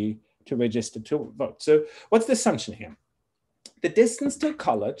to register to vote? So what's the assumption here? The distance to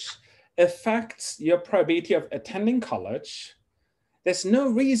college affects your probability of attending college. There's no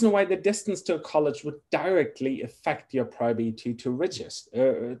reason why the distance to a college would directly affect your probability to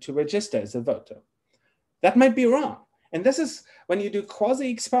register as a voter. That might be wrong. And this is when you do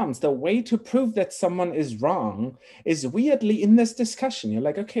quasi-experiments, the way to prove that someone is wrong is weirdly in this discussion. You're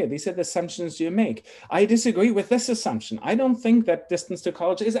like, okay, these are the assumptions you make. I disagree with this assumption. I don't think that distance to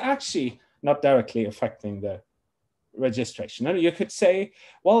college is actually not directly affecting the registration. You could say,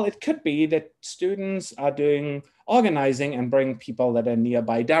 well, it could be that students are doing organizing and bring people that are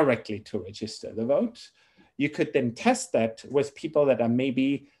nearby directly to register the vote. You could then test that with people that are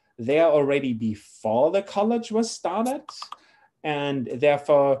maybe there already before the college was started and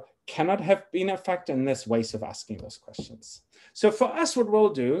therefore cannot have been affected. And there's ways of asking those questions. So for us, what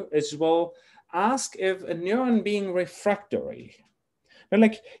we'll do is we'll ask if a neuron being refractory, but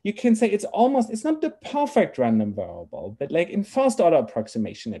like you can say it's not the perfect random variable, but like in first order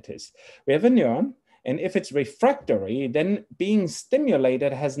approximation it is. We have a neuron, and if it's refractory, then being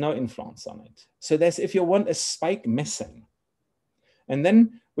stimulated has no influence on it. So there's, if you want, a spike missing. And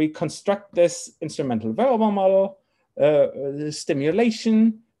then we construct this instrumental variable model. The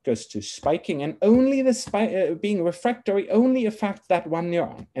stimulation goes to spiking, and only the being refractory only affects that one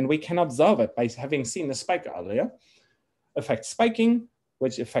neuron. And we can observe it by having seen the spike earlier. Affects spiking,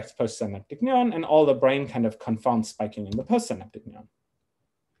 which affects postsynaptic neuron, and all the brain kind of confounds spiking in the postsynaptic neuron.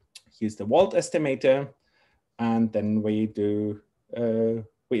 Use the Wald estimator, and then we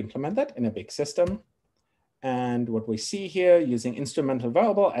implement that in a big system. And what we see here, using instrumental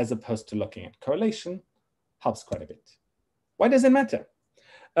variable as opposed to looking at correlation, helps quite a bit. Why does it matter?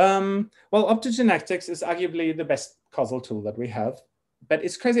 Well, optogenetics is arguably the best causal tool that we have, but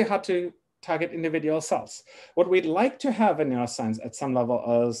it's crazy hard to target individual cells. What we'd like to have in neuroscience at some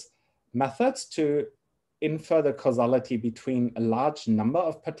level is methods to infer the causality between a large number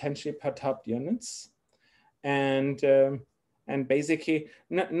of potentially perturbed units, and basically,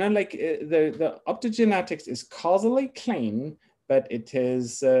 the optogenetics is causally clean, but it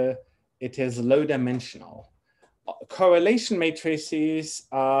is low dimensional. Correlation matrices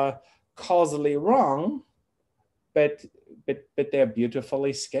are causally wrong, but they're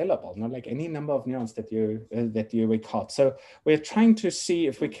beautifully scalable, not like any number of neurons that you record. So we're trying to see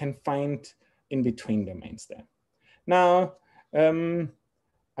if we can find in between domains there. Now,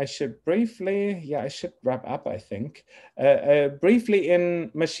 I should briefly, I should wrap up, I think. Briefly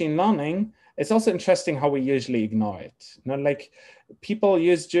in machine learning, it's also interesting how we usually ignore it. Like people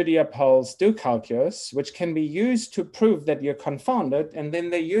use Julia-Poll's do calculus, which can be used to prove that you're confounded, and then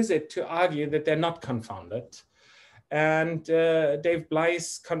they use it to argue that they're not confounded. And Dave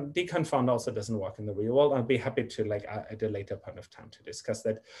Bly's deconfound also doesn't work in the real world. I'll be happy to at a later point of time to discuss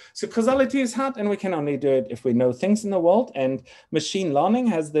that. So causality is hard, and we can only do it if we know things in the world. And machine learning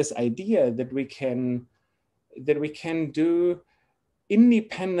has this idea that we can do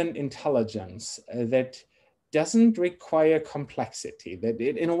independent intelligence that doesn't require complexity, that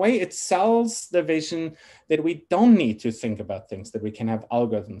in a way it sells the vision that we don't need to think about things, that we can have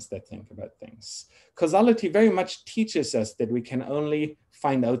algorithms that think about things. Causality very much teaches us that we can only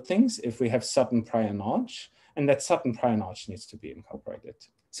find out things if we have certain prior knowledge, and that certain prior knowledge needs to be incorporated.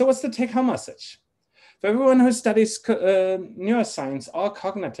 So what's the take-home message? For everyone who studies neuroscience or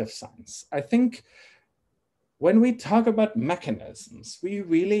cognitive science, I think when we talk about mechanisms, we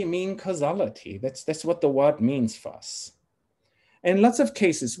really mean causality. That's what the word means for us. In lots of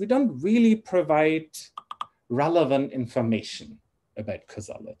cases, we don't really provide relevant information about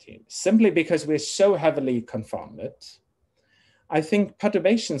causality, simply because we're so heavily confounded. I think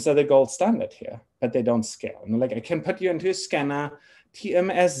perturbations are the gold standard here, but they don't scale. Like I can put you into a scanner,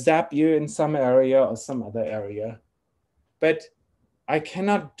 TMS zap you in some area or some other area, but I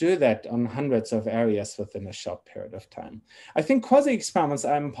cannot do that on hundreds of areas within a short period of time. I think quasi-experiments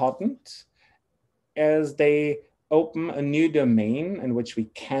are important as they open a new domain in which we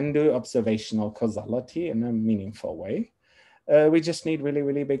can do observational causality in a meaningful way. We just need really,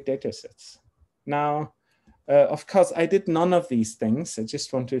 really big data sets. Now, of course, I did none of these things. I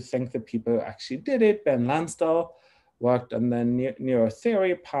just want to thank the people who actually did it. Ben Lansdale worked on the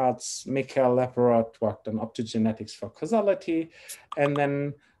neurotheory parts. Mikhail Leporot worked on optogenetics for causality. And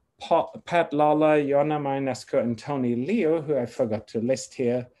then Pat Lawler, Joanna Marinescu, and Tony Leo, who I forgot to list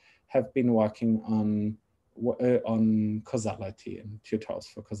here, have been working on causality and tutorials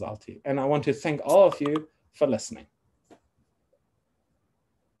for causality. And I want to thank all of you for listening.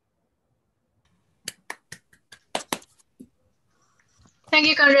 Thank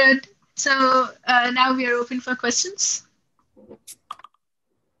you, Konrad. So now we are open for questions.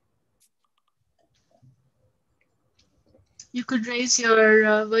 You could raise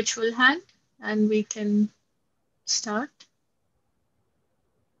your virtual hand and we can start.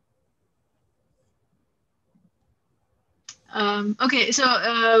 Okay,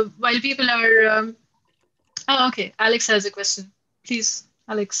 so while people are, oh, okay, Alex has a question. Please,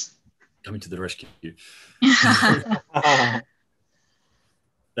 Alex. Coming to the rescue.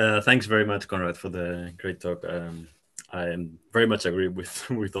 Thanks very much, Konrad, for the great talk. I very much agree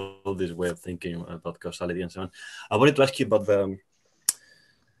with all this way of thinking about causality and so on. I wanted to ask you about the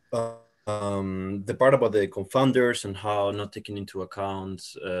part about the confounders and how not taking into account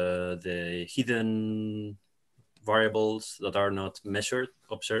the hidden variables that are not measured,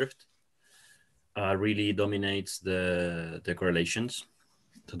 observed, really dominates the correlations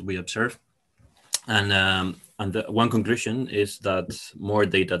that we observe. And the one conclusion is that more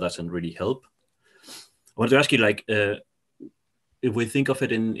data doesn't really help. I want to ask you, like, if we think of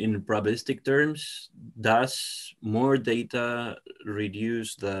it in probabilistic terms, does more data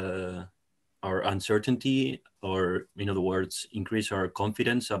reduce our uncertainty, or in other words, increase our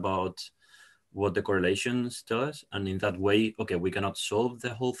confidence about what the correlations tell us? And in that way, okay, we cannot solve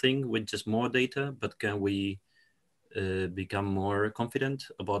the whole thing with just more data, but can we become more confident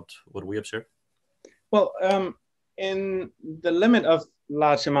about what we observe? Well, in the limit of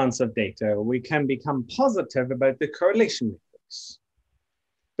large amounts of data, we can become positive about the correlation matrix.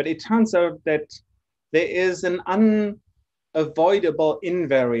 But it turns out that there is an unavoidable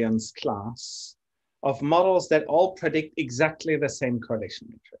invariance class of models that all predict exactly the same correlation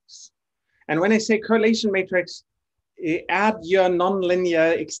matrix. And when I say correlation matrix, add your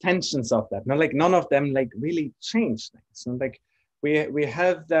nonlinear extensions of that. Not like none of them like really change things. And like we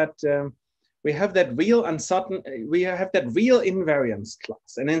have that real uncertain, we have that real invariance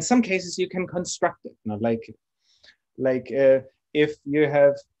class, and in some cases you can construct it. Not like if you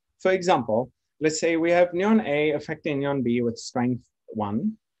have, for example, let's say we have neuron A affecting neuron B with strength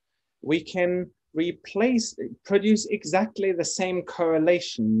 1, we can produce exactly the same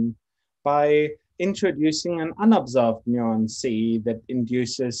correlation by introducing an unobserved neuron C that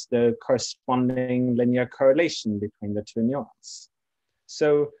induces the corresponding linear correlation between the two neurons.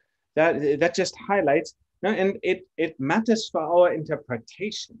 So that just highlights, and it matters for our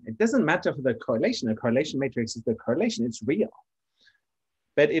interpretation. It doesn't matter for the correlation. The correlation matrix is the correlation, it's real.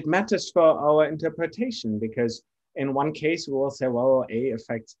 But it matters for our interpretation, because in one case we will say, well, A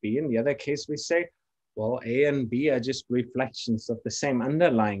affects B. In the other case we say, well, A and B are just reflections of the same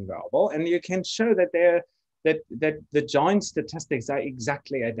underlying variable. And you can show that that the joint statistics are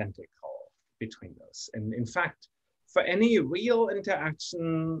exactly identical between those. And in fact, for any real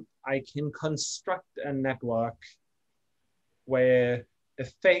interaction, I can construct a network where a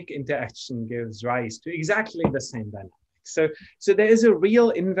fake interaction gives rise to exactly the same dynamic. So there is a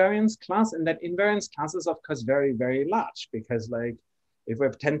real invariance class, and that invariance class is, of course, very, very large, because like if we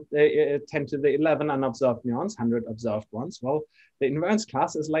have 10 to the 11 unobserved neurons, 100 observed ones, well, the invariance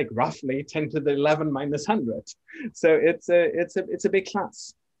class is like roughly 10 to the 11 minus 100. So it's a big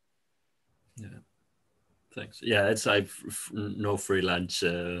class. Yeah. Thanks. Yeah, it's no free lunch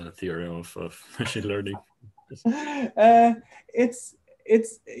theorem of machine learning.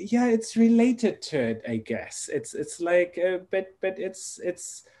 It's related to it, I guess. It's like, but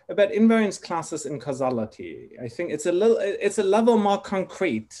it's about invariance classes in causality. I think it's a level more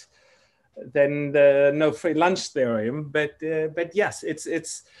concrete than the no free lunch theorem. But yes,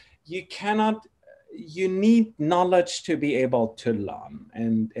 it's you need knowledge to be able to learn,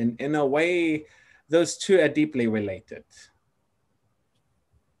 and in a way, those two are deeply related.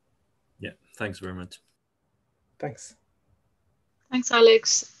 Yeah, thanks very much. Thanks. Thanks,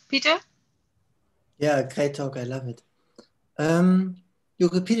 Alex. Peter? Yeah, great talk. I love it. You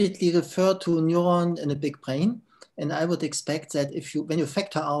repeatedly refer to neuron in a big brain, and I would expect that when you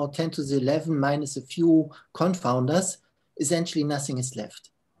factor out 10 to the 11 minus a few confounders, essentially nothing is left.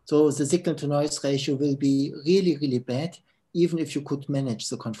 So the signal to noise ratio will be really, really bad, even if you could manage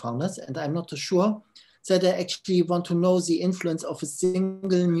the confounders. And I'm not too sure that I actually want to know the influence of a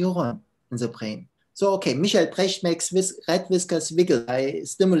single neuron in the brain. So, okay, Michael Brecht makes red whiskers wiggle by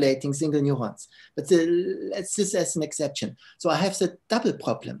stimulating single neurons, but let's this as an exception. So I have the double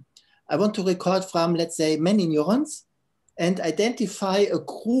problem. I want to record from, let's say, many neurons and identify a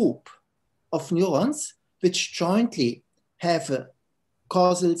group of neurons which jointly have a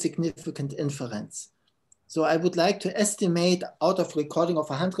causal significant inference. So I would like to estimate out of recording of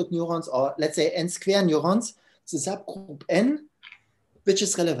 100 neurons, or let's say n square neurons, the subgroup n, which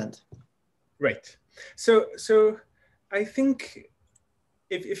is relevant. Right. So I think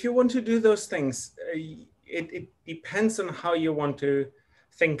if you want to do those things, it depends on how you want to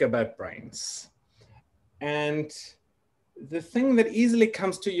think about brains. And the thing that easily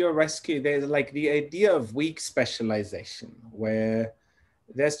comes to your rescue, there's like the idea of weak specialization, where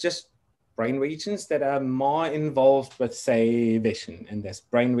there's just brain regions that are more involved with, say, vision, and there's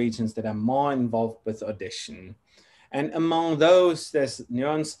brain regions that are more involved with audition. And among those, there's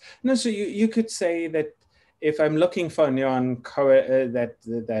neurons. No, so you could say that if I'm looking for a neuron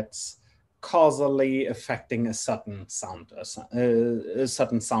that's causally affecting a certain sound or a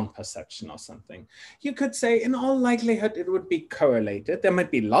certain sound perception or something, you could say in all likelihood it would be correlated. There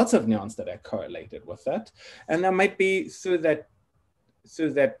might be lots of neurons that are correlated with that, and there might be through that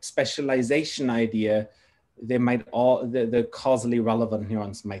specialization idea, they might the causally relevant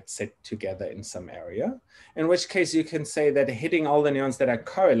neurons might sit together in some area, in which case you can say that hitting all the neurons that are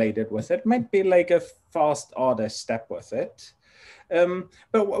correlated with it might be like a first order step with it.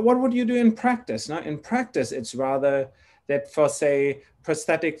 But what would you do in practice? Now, in practice, it's rather that for, say,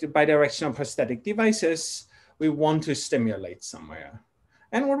 bidirectional prosthetic devices, we want to stimulate somewhere.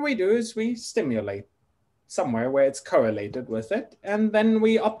 And what we do is we stimulate somewhere where it's correlated with it, and then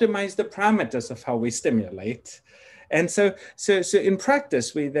we optimize the parameters of how we stimulate. And so in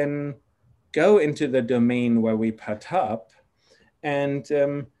practice, we then go into the domain where we perturb, and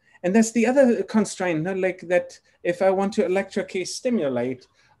that's the other constraint, like that if I want to electrically stimulate,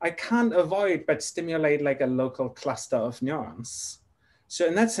 I can't avoid but stimulate like a local cluster of neurons. So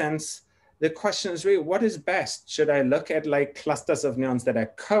in that sense, the question is really, what is best? Should I look at like clusters of neurons that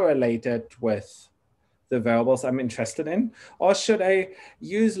are correlated with, the variables I'm interested in? Or should I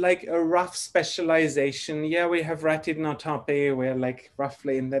use like a rough specialization? Yeah, we have retinotopy, we're like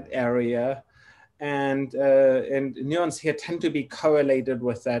roughly in that area. And neurons here tend to be correlated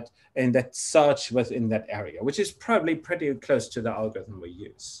with that and that search within that area, which is probably pretty close to the algorithm we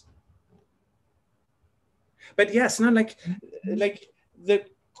use. But yes, not like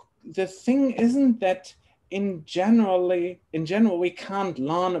the thing isn't that in general we can't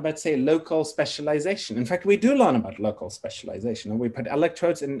learn about, say, local specialization. In fact, we do learn about local specialization. We put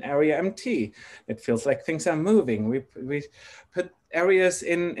electrodes in area MT. It feels like things are moving. We put areas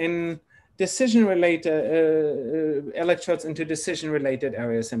in decision-related electrodes into decision-related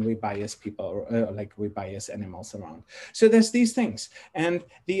areas, and we bias people, like we bias animals around. So there's these things, and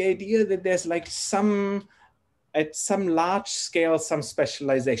the idea that there's like at some large scale, some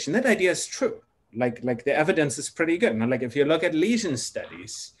specialization, that idea is true. Like the evidence is pretty good. Now, like if you look at lesion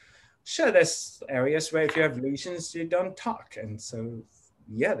studies, sure, there's areas where if you have lesions, you don't talk. And so,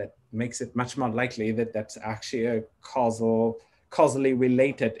 yeah, that makes it much more likely that that's actually a causally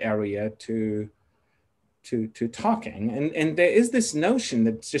related area to talking. And there is this notion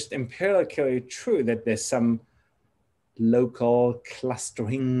that's just empirically true that there's some local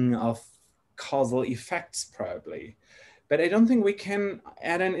clustering of causal effects probably. But I don't think we can,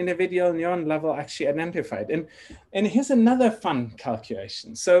 at an individual neuron level, actually identify it. And here's another fun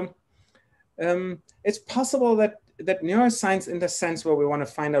calculation. So it's possible that neuroscience, in the sense where we want to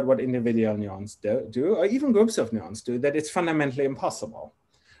find out what individual neurons do, or even groups of neurons do, that it's fundamentally impossible.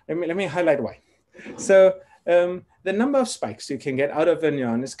 Let me highlight why. So the number of spikes you can get out of a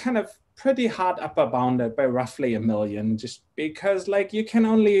neuron is kind of pretty hard upper bounded by roughly 1 million, just because like you can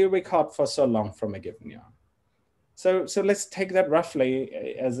only record for so long from a given neuron. So let's take that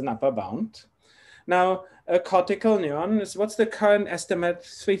roughly as an upper bound. Now, a cortical neuron is, what's the current estimate?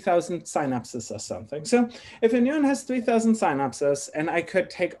 3,000 synapses or something. So if a neuron has 3,000 synapses, and I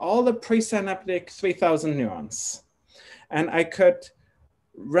could take all the presynaptic 3,000 neurons, and I could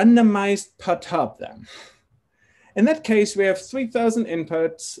randomized perturb them. In that case, we have 3,000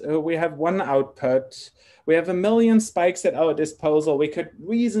 inputs, we have 1 output, we have 1 million spikes at our disposal. We could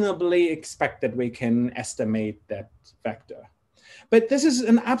reasonably expect that we can estimate that vector. But this is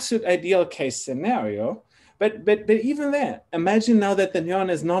an absolute ideal case scenario. But even there, imagine now that the neuron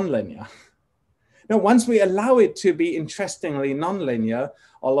is nonlinear. Now, once we allow it to be interestingly nonlinear,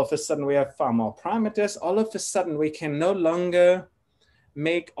 all of a sudden we have far more parameters. All of a sudden we can no longer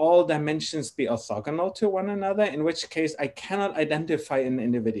make all dimensions be orthogonal to one another, in which case I cannot identify an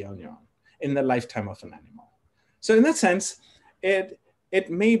individual neuron in the lifetime of an animal. So in that sense, it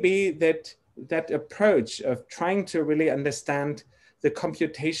may be that that approach of trying to really understand the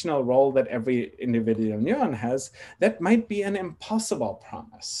computational role that every individual neuron has, that might be an impossible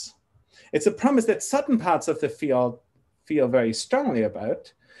promise. It's a promise that certain parts of the field feel very strongly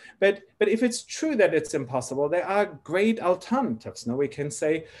about. But if it's true that it's impossible, there are great alternatives. Now we can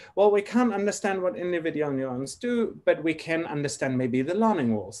say, well, we can't understand what individual neurons do, but we can understand maybe the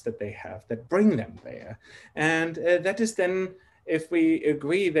learning rules that they have that bring them there. And that is then, if we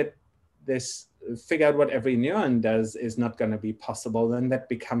agree that this figure out what every neuron does is not going to be possible, then that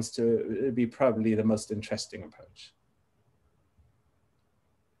becomes to be probably the most interesting approach.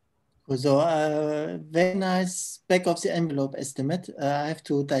 So very nice back of the envelope estimate. I have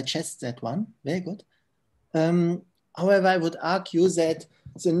to digest that one. Very good. However, I would argue that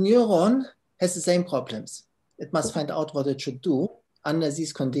the neuron has the same problems. It must find out what it should do under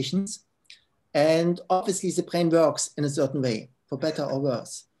these conditions. And obviously the brain works in a certain way, for better or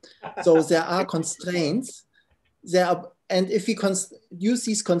worse. So there are constraints. And if we use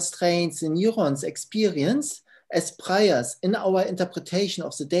these constraints, the neurons experience as priors in our interpretation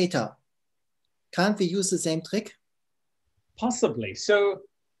of the data, can't we use the same trick? Possibly. So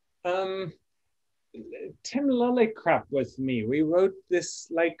Tim Lillicrap with me, we wrote this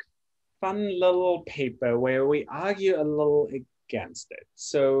like fun little paper where we argue a little against it.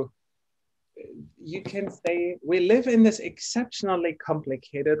 So you can say we live in this exceptionally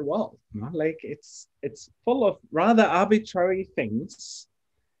complicated world. You know? Like it's full of rather arbitrary things,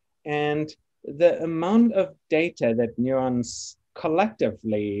 and the amount of data that neurons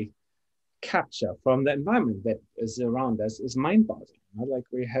collectively capture from the environment that is around us is mind-boggling. You know? Like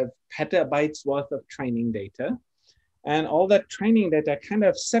we have petabytes worth of training data, and all that training data kind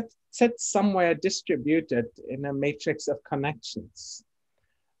of set somewhere distributed in a matrix of connections.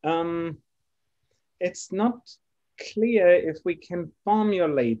 It's not clear if we can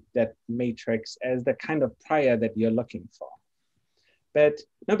formulate that matrix as the kind of prior that you're looking for. But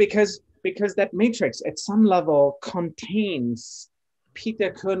no, because that matrix at some level contains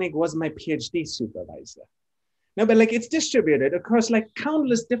Peter Koenig was my PhD supervisor. No, but like it's distributed across like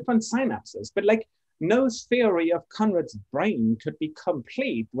countless different synapses, but like no theory of Konrad's brain could be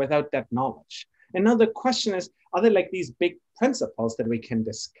complete without that knowledge. And now the question is, are there like these big principles that we can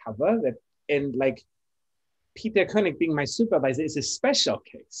discover that in like Peter Koenig being my supervisor is a special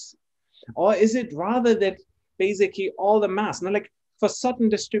case? Or is it rather that basically all the mass, like for certain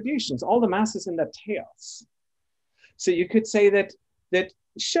distributions, all the mass is in the tails. So you could say that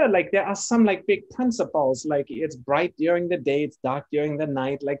sure, like there are some like big principles, like it's bright during the day, it's dark during the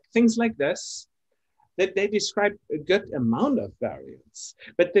night, like things like this, that they describe a good amount of variance.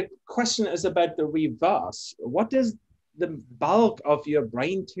 But the question is about the reverse. What does the bulk of your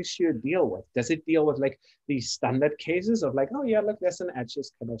brain tissue deal with? Does it deal with like these standard cases of like, oh yeah, look, there's an edge,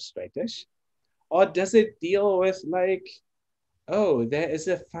 it's kind of straightish? Or does it deal with like, oh, there is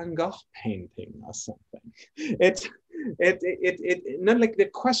a Van Gogh painting or something? Not like the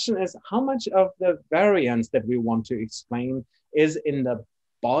question is how much of the variance that we want to explain is in the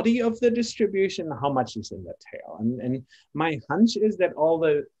body of the distribution, how much is in the tail? And my hunch is that all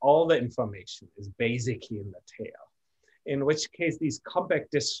the information is basically in the tail, in which case these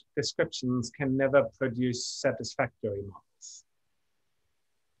compact descriptions can never produce satisfactory models.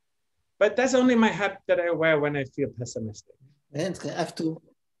 But that's only my hat that I wear when I feel pessimistic. I have to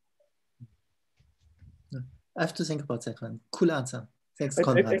think about that one. Cool answer. Thanks,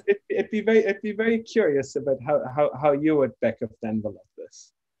 Konrad. I'd be very curious about how you would back of the envelope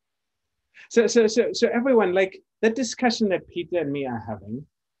this. So everyone, like the discussion that Peter and me are having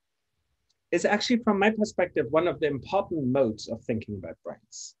is actually, from my perspective, one of the important modes of thinking about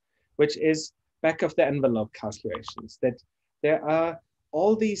brains, which is back of the envelope calculations, that there are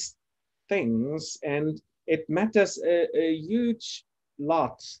all these things and it matters a huge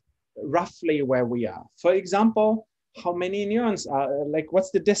lot roughly where we are. For example, how many neurons are, like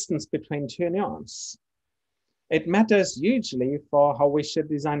what's the distance between two neurons? It matters hugely for how we should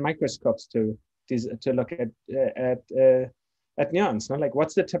design microscopes to look at neurons. No? Like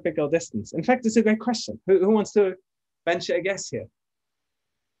what's the typical distance? In fact, it's a great question. Who wants to venture a guess here?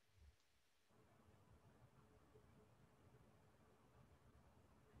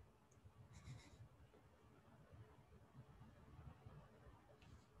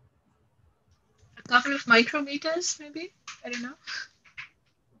 A couple of micrometers, maybe? I don't know.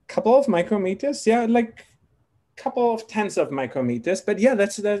 Couple of micrometers, yeah, like couple of tens of micrometers, but yeah,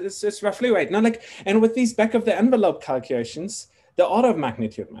 that's roughly right. Now, like, and with these back of the envelope calculations, the order of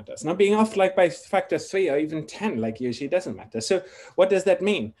magnitude matters. Now, being off like by factor 3 or even 10, like usually doesn't matter. So what does that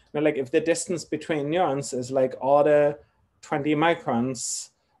mean? Now, like if the distance between neurons is like order 20 microns,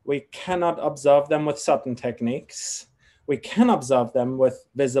 we cannot observe them with certain techniques. We can observe them with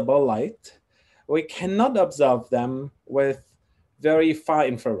visible light. We cannot observe them with very far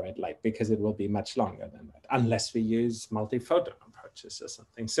infrared light because it will be much longer than that, unless we use multiphoton approaches or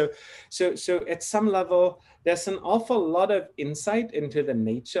something. So at some level, there's an awful lot of insight into the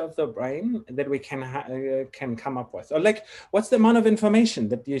nature of the brain that we can come up with. Or like, what's the amount of information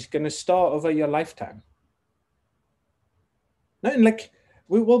that you're going to store over your lifetime? No, and like,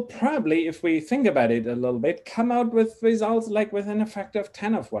 we will probably, if we think about it a little bit, come out with results like within a factor of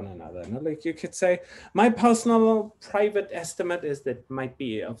 10 of one another. No? Like you could say, my personal private estimate is that might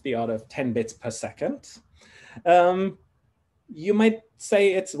be of the order of 10 bits per second. You might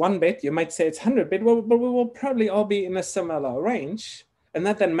say it's 1 bit, you might say it's 100 bit, but we will probably all be in a similar range. And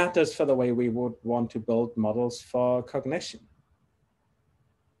that then matters for the way we would want to build models for cognition.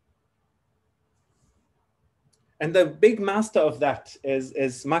 And the big master of that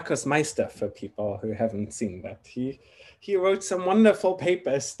is Markus Meister, for people who haven't seen that. He wrote some wonderful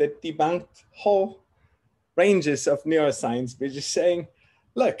papers that debunked whole ranges of neuroscience, which is saying,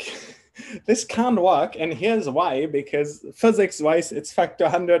 look, this can't work, and here's why, because physics-wise, it's factor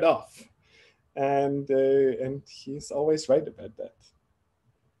 100 off. And he's always right about that.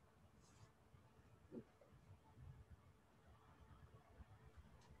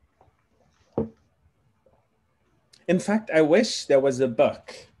 In fact, I wish there was a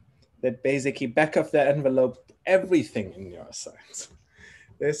book that basically back of the envelope everything in neuroscience.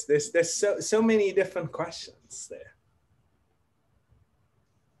 There's so many different questions there.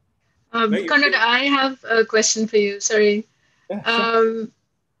 Konrad, I have a question for you. Sorry. Yeah, sure.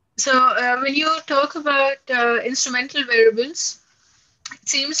 So when you talk about instrumental variables, it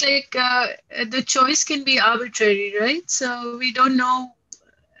seems like the choice can be arbitrary, right? So we don't know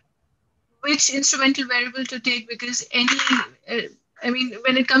which instrumental variable to take because I mean,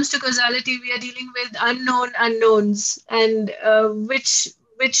 when it comes to causality, we are dealing with unknown unknowns, and which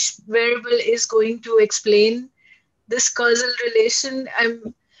variable is going to explain this causal relation?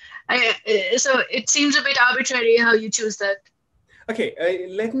 So it seems a bit arbitrary how you choose that. Okay,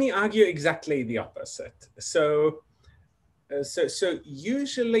 let me argue exactly the opposite. So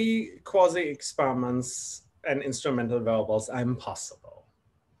usually quasi-experiments and instrumental variables are impossible.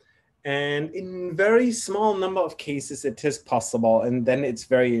 And in very small number of cases, it is possible, and then it's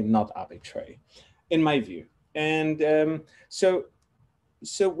very not arbitrary, in my view. And so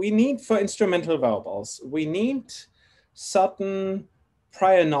we need, for instrumental variables, we need certain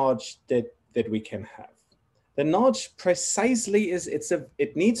prior knowledge that we can have. The knowledge precisely is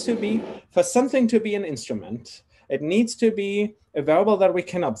it needs to be, for something to be an instrument, it needs to be a variable that we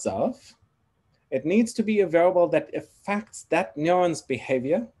can observe. It needs to be a variable that affects that neuron's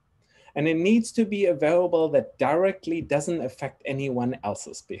behavior. And it needs to be a variable that directly doesn't affect anyone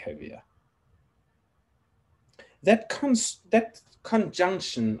else's behavior. That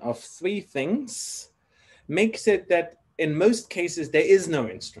conjunction of three things makes it that in most cases there is no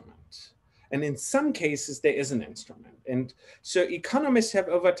instrument. And in some cases there is an instrument. And so economists have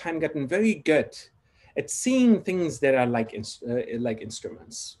over time gotten very good at seeing things that are like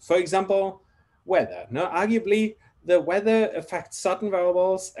instruments. For example, weather. No, arguably, the weather affects certain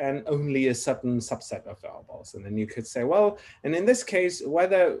variables and only a certain subset of variables. And then you could say, well, and in this case,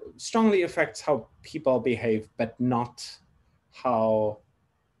 weather strongly affects how people behave, but not how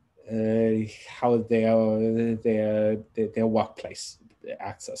their workplace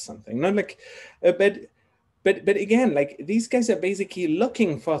acts or something. Not like, but again, like these guys are basically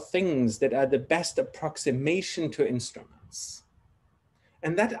looking for things that are the best approximation to instruments.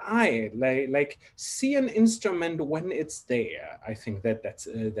 And that I like see an instrument when it's there. I think that's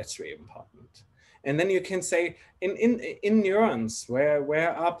really important. And then you can say in neurons,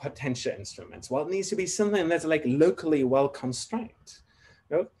 where are potential instruments? Well, it needs to be something that's like locally well constrained.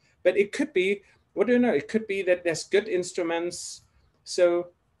 You know? But it could be, what do you know? It could be that there's good instruments. So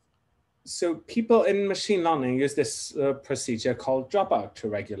people in machine learning use this procedure called dropout to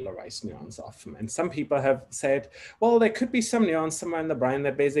regularize neurons often. And some people have said, well, there could be some neurons somewhere in the brain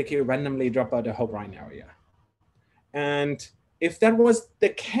that basically randomly drop out a whole brain area. And if that was the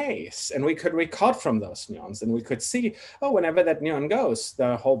case, and we could record from those neurons, and we could see, oh, whenever that neuron goes,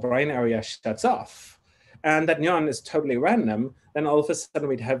 the whole brain area shuts off. And that neuron is totally random, then all of a sudden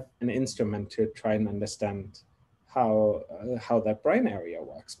we'd have an instrument to try and understand how that brain area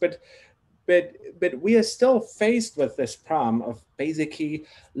works. But we are still faced with this problem of basically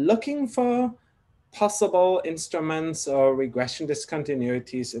looking for possible instruments or regression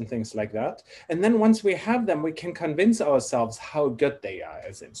discontinuities and things like that. And then once we have them, we can convince ourselves how good they are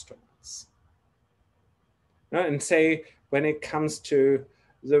as instruments. And say, when it comes to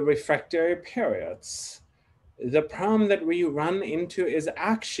the refractory periods, the problem that we run into is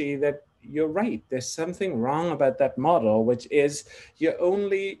actually that you're right, there's something wrong about that model, which is you're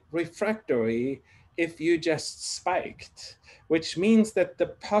only refractory if you just spiked, which means that the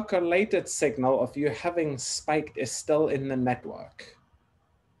percolated signal of you having spiked is still in the network.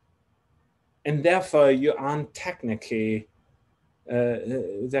 And therefore you aren't technically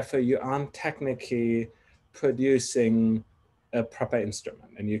producing a proper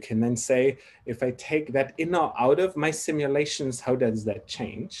instrument. And you can then say, if I take that in or out of my simulations, how does that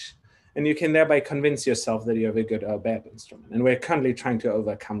change? And you can thereby convince yourself that you have a good or bad instrument. And we're currently trying to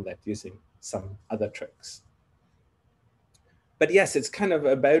overcome that using some other tricks. But yes, it's kind of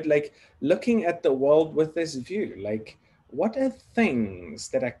about like looking at the world with this view, like what are things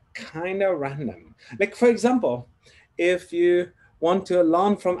that are kind of random? Like, for example, if you want to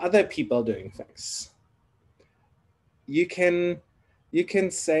learn from other people doing things, you can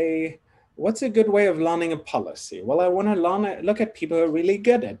say, what's a good way of learning a policy? Well, I want to look at people who are really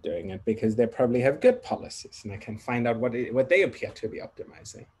good at doing it because they probably have good policies, and I can find out what they appear to be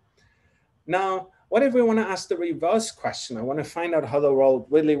optimizing. Now, what if we want to ask the reverse question? I want to find out how the world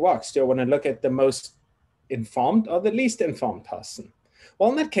really works. Do I want to look at the most informed or the least informed person? Well,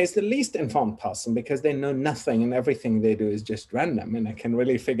 in that case, the least informed person, because they know nothing and everything they do is just random, and I can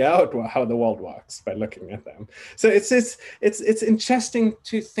really figure out how the world works by looking at them. So it's interesting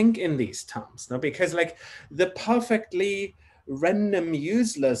to think in these terms, no? Because like the perfectly random,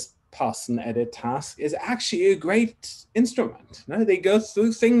 useless person at a task is actually a great instrument. No? They go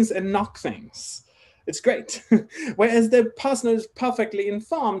through things and knock things. It's great. Whereas the person who's perfectly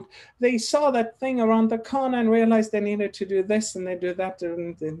informed, they saw that thing around the corner and realized they needed to do this and they do that.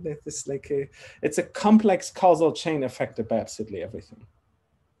 And it's like it's a complex causal chain affected by absolutely everything.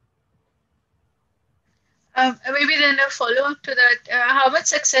 Maybe then a follow-up to that. How much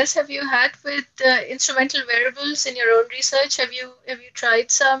success have you had with instrumental variables in your own research? Have you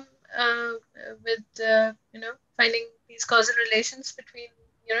tried some with finding these causal relations between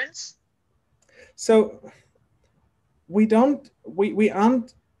neurons? So we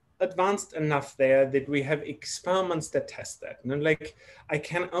aren't advanced enough there that we have experiments that test that. And like, I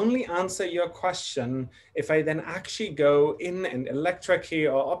can only answer your question if I then actually go in and electrically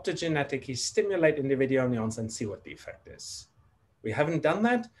or optogenetically stimulate individual neurons and see what the effect is. We haven't done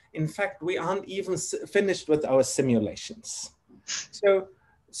that. In fact, we aren't even finished with our simulations. So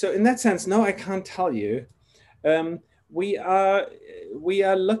in that sense, no, I can't tell you. We are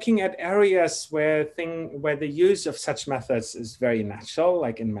looking at areas where the use of such methods is very natural,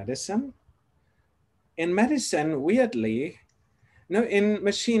 like in medicine. In medicine, weirdly, no, in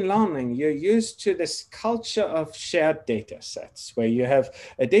machine learning, you're used to this culture of shared data sets where you have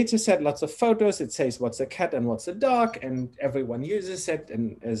a data set, lots of photos, it says what's a cat and what's a dog, and everyone uses it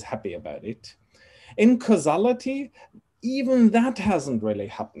and is happy about it. In causality, even that hasn't really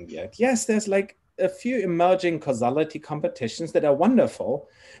happened yet. Yes, there's like a few emerging causality competitions that are wonderful,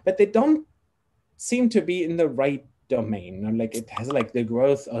 but they don't seem to be in the right domain. Like it has like the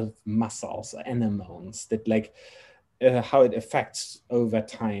growth of muscles, anemones, that like how it affects over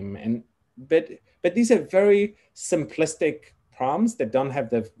time. But these are very simplistic problems that don't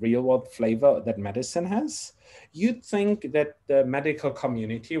have the real world flavor that medicine has. You'd think that the medical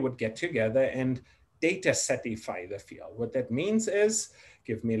community would get together and data setify the field. What that means is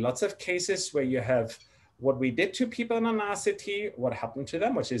give me lots of cases where you have what we did to people in an RCT, what happened to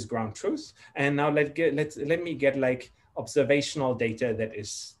them, which is ground truth. And now let me get like observational data that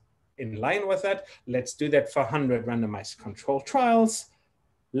is in line with that. Let's do that for 100 randomized controlled trials.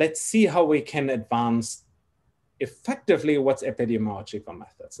 Let's see how we can advance effectively what's epidemiological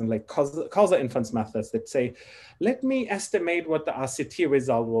methods and like causal inference methods that say, let me estimate what the RCT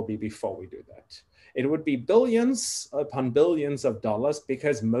result will be before we do that. It would be billions upon billions of dollars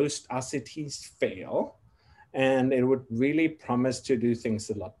because most RCTs fail. And it would really promise to do things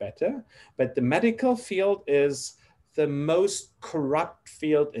a lot better. But the medical field is the most corrupt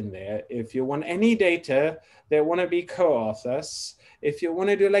field in there. If you want any data, they want to be co-authors. If you want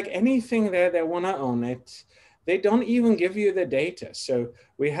to do like anything there, they want to own it. They don't even give you the data. So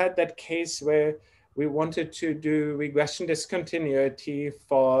we had that case where we wanted to do regression discontinuity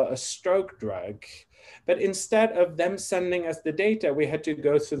for a stroke drug. But instead of them sending us the data, we had to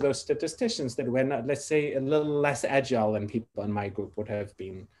go through those statisticians that were not, let's say, a little less agile than people in my group would have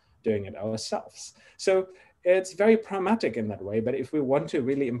been doing it ourselves. So it's very pragmatic in that way. But if we want to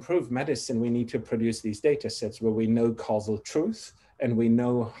really improve medicine, we need to produce these data sets where we know causal truth and we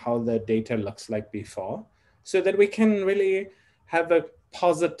know how the data looks like before, so that we can really have a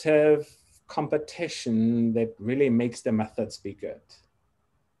positive competition that really makes the methods be good.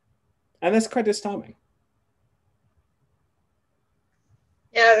 And that's quite astounding.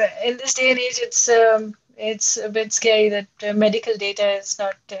 Yeah, in this day and age, it's a bit scary that medical data is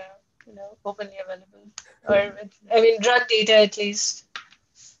not openly available, or I mean drug data at least.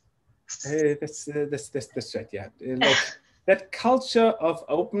 That's right. Yeah, like that culture of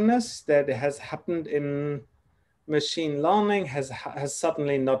openness that has happened in machine learning has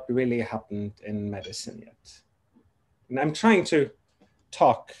suddenly not really happened in medicine yet. And I'm trying to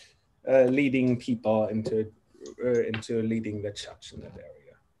talk leading people into leading the church in that area.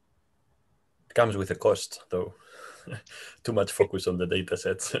 It comes with a cost, though. Too much focus on the data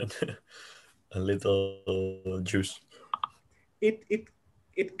sets and a little juice.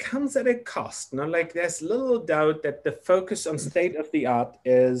 It comes at a cost. Like there's little doubt that the focus on state of the art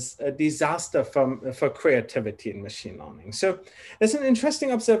is a disaster for creativity in machine learning. So there's an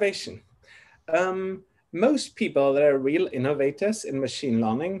interesting observation. Most people that are real innovators in machine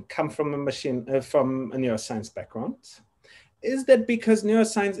learning come from a neuroscience background. Is that because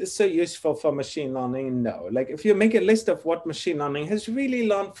neuroscience is so useful for machine learning? No. Like if you make a list of what machine learning has really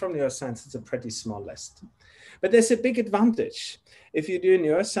learned from neuroscience, it's a pretty small list. But there's a big advantage. If you do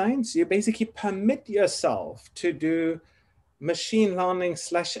neuroscience, you basically permit yourself to do machine learning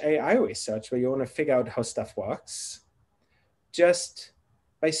 / AI research where you want to figure out how stuff works, just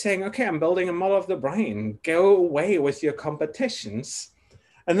by saying, okay, I'm building a model of the brain, go away with your competitions.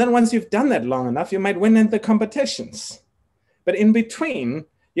 And then once you've done that long enough, you might win in the competitions. But in between,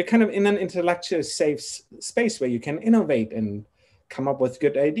 you're kind of in an intellectual safe space where you can innovate and come up with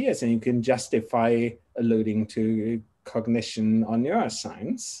good ideas, and you can justify alluding to cognition or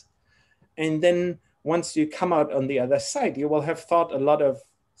neuroscience. And then once you come out on the other side, you will have thought a lot of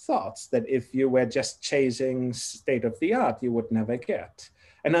thoughts that if you were just chasing state of the art, you would never get.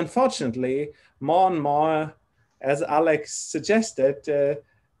 And unfortunately, more and more, as Alex suggested,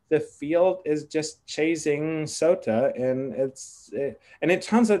 the field is just chasing SOTA, and it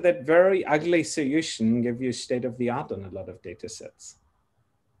turns out that very ugly solution give you state of the art on a lot of data sets.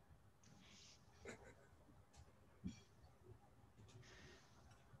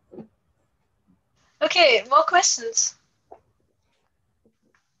 Okay, more questions?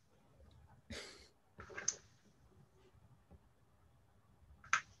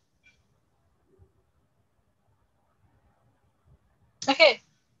 Okay,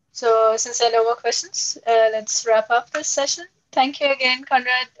 so since there are no more questions, let's wrap up this session. Thank you again,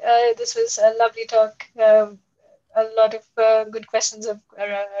 Konrad. This was a lovely talk. A lot of good questions have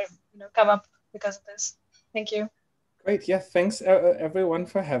come up because of this. Thank you. Great. Yeah. Thanks everyone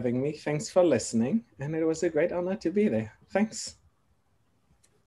for having me. Thanks for listening. And it was a great honor to be there. Thanks.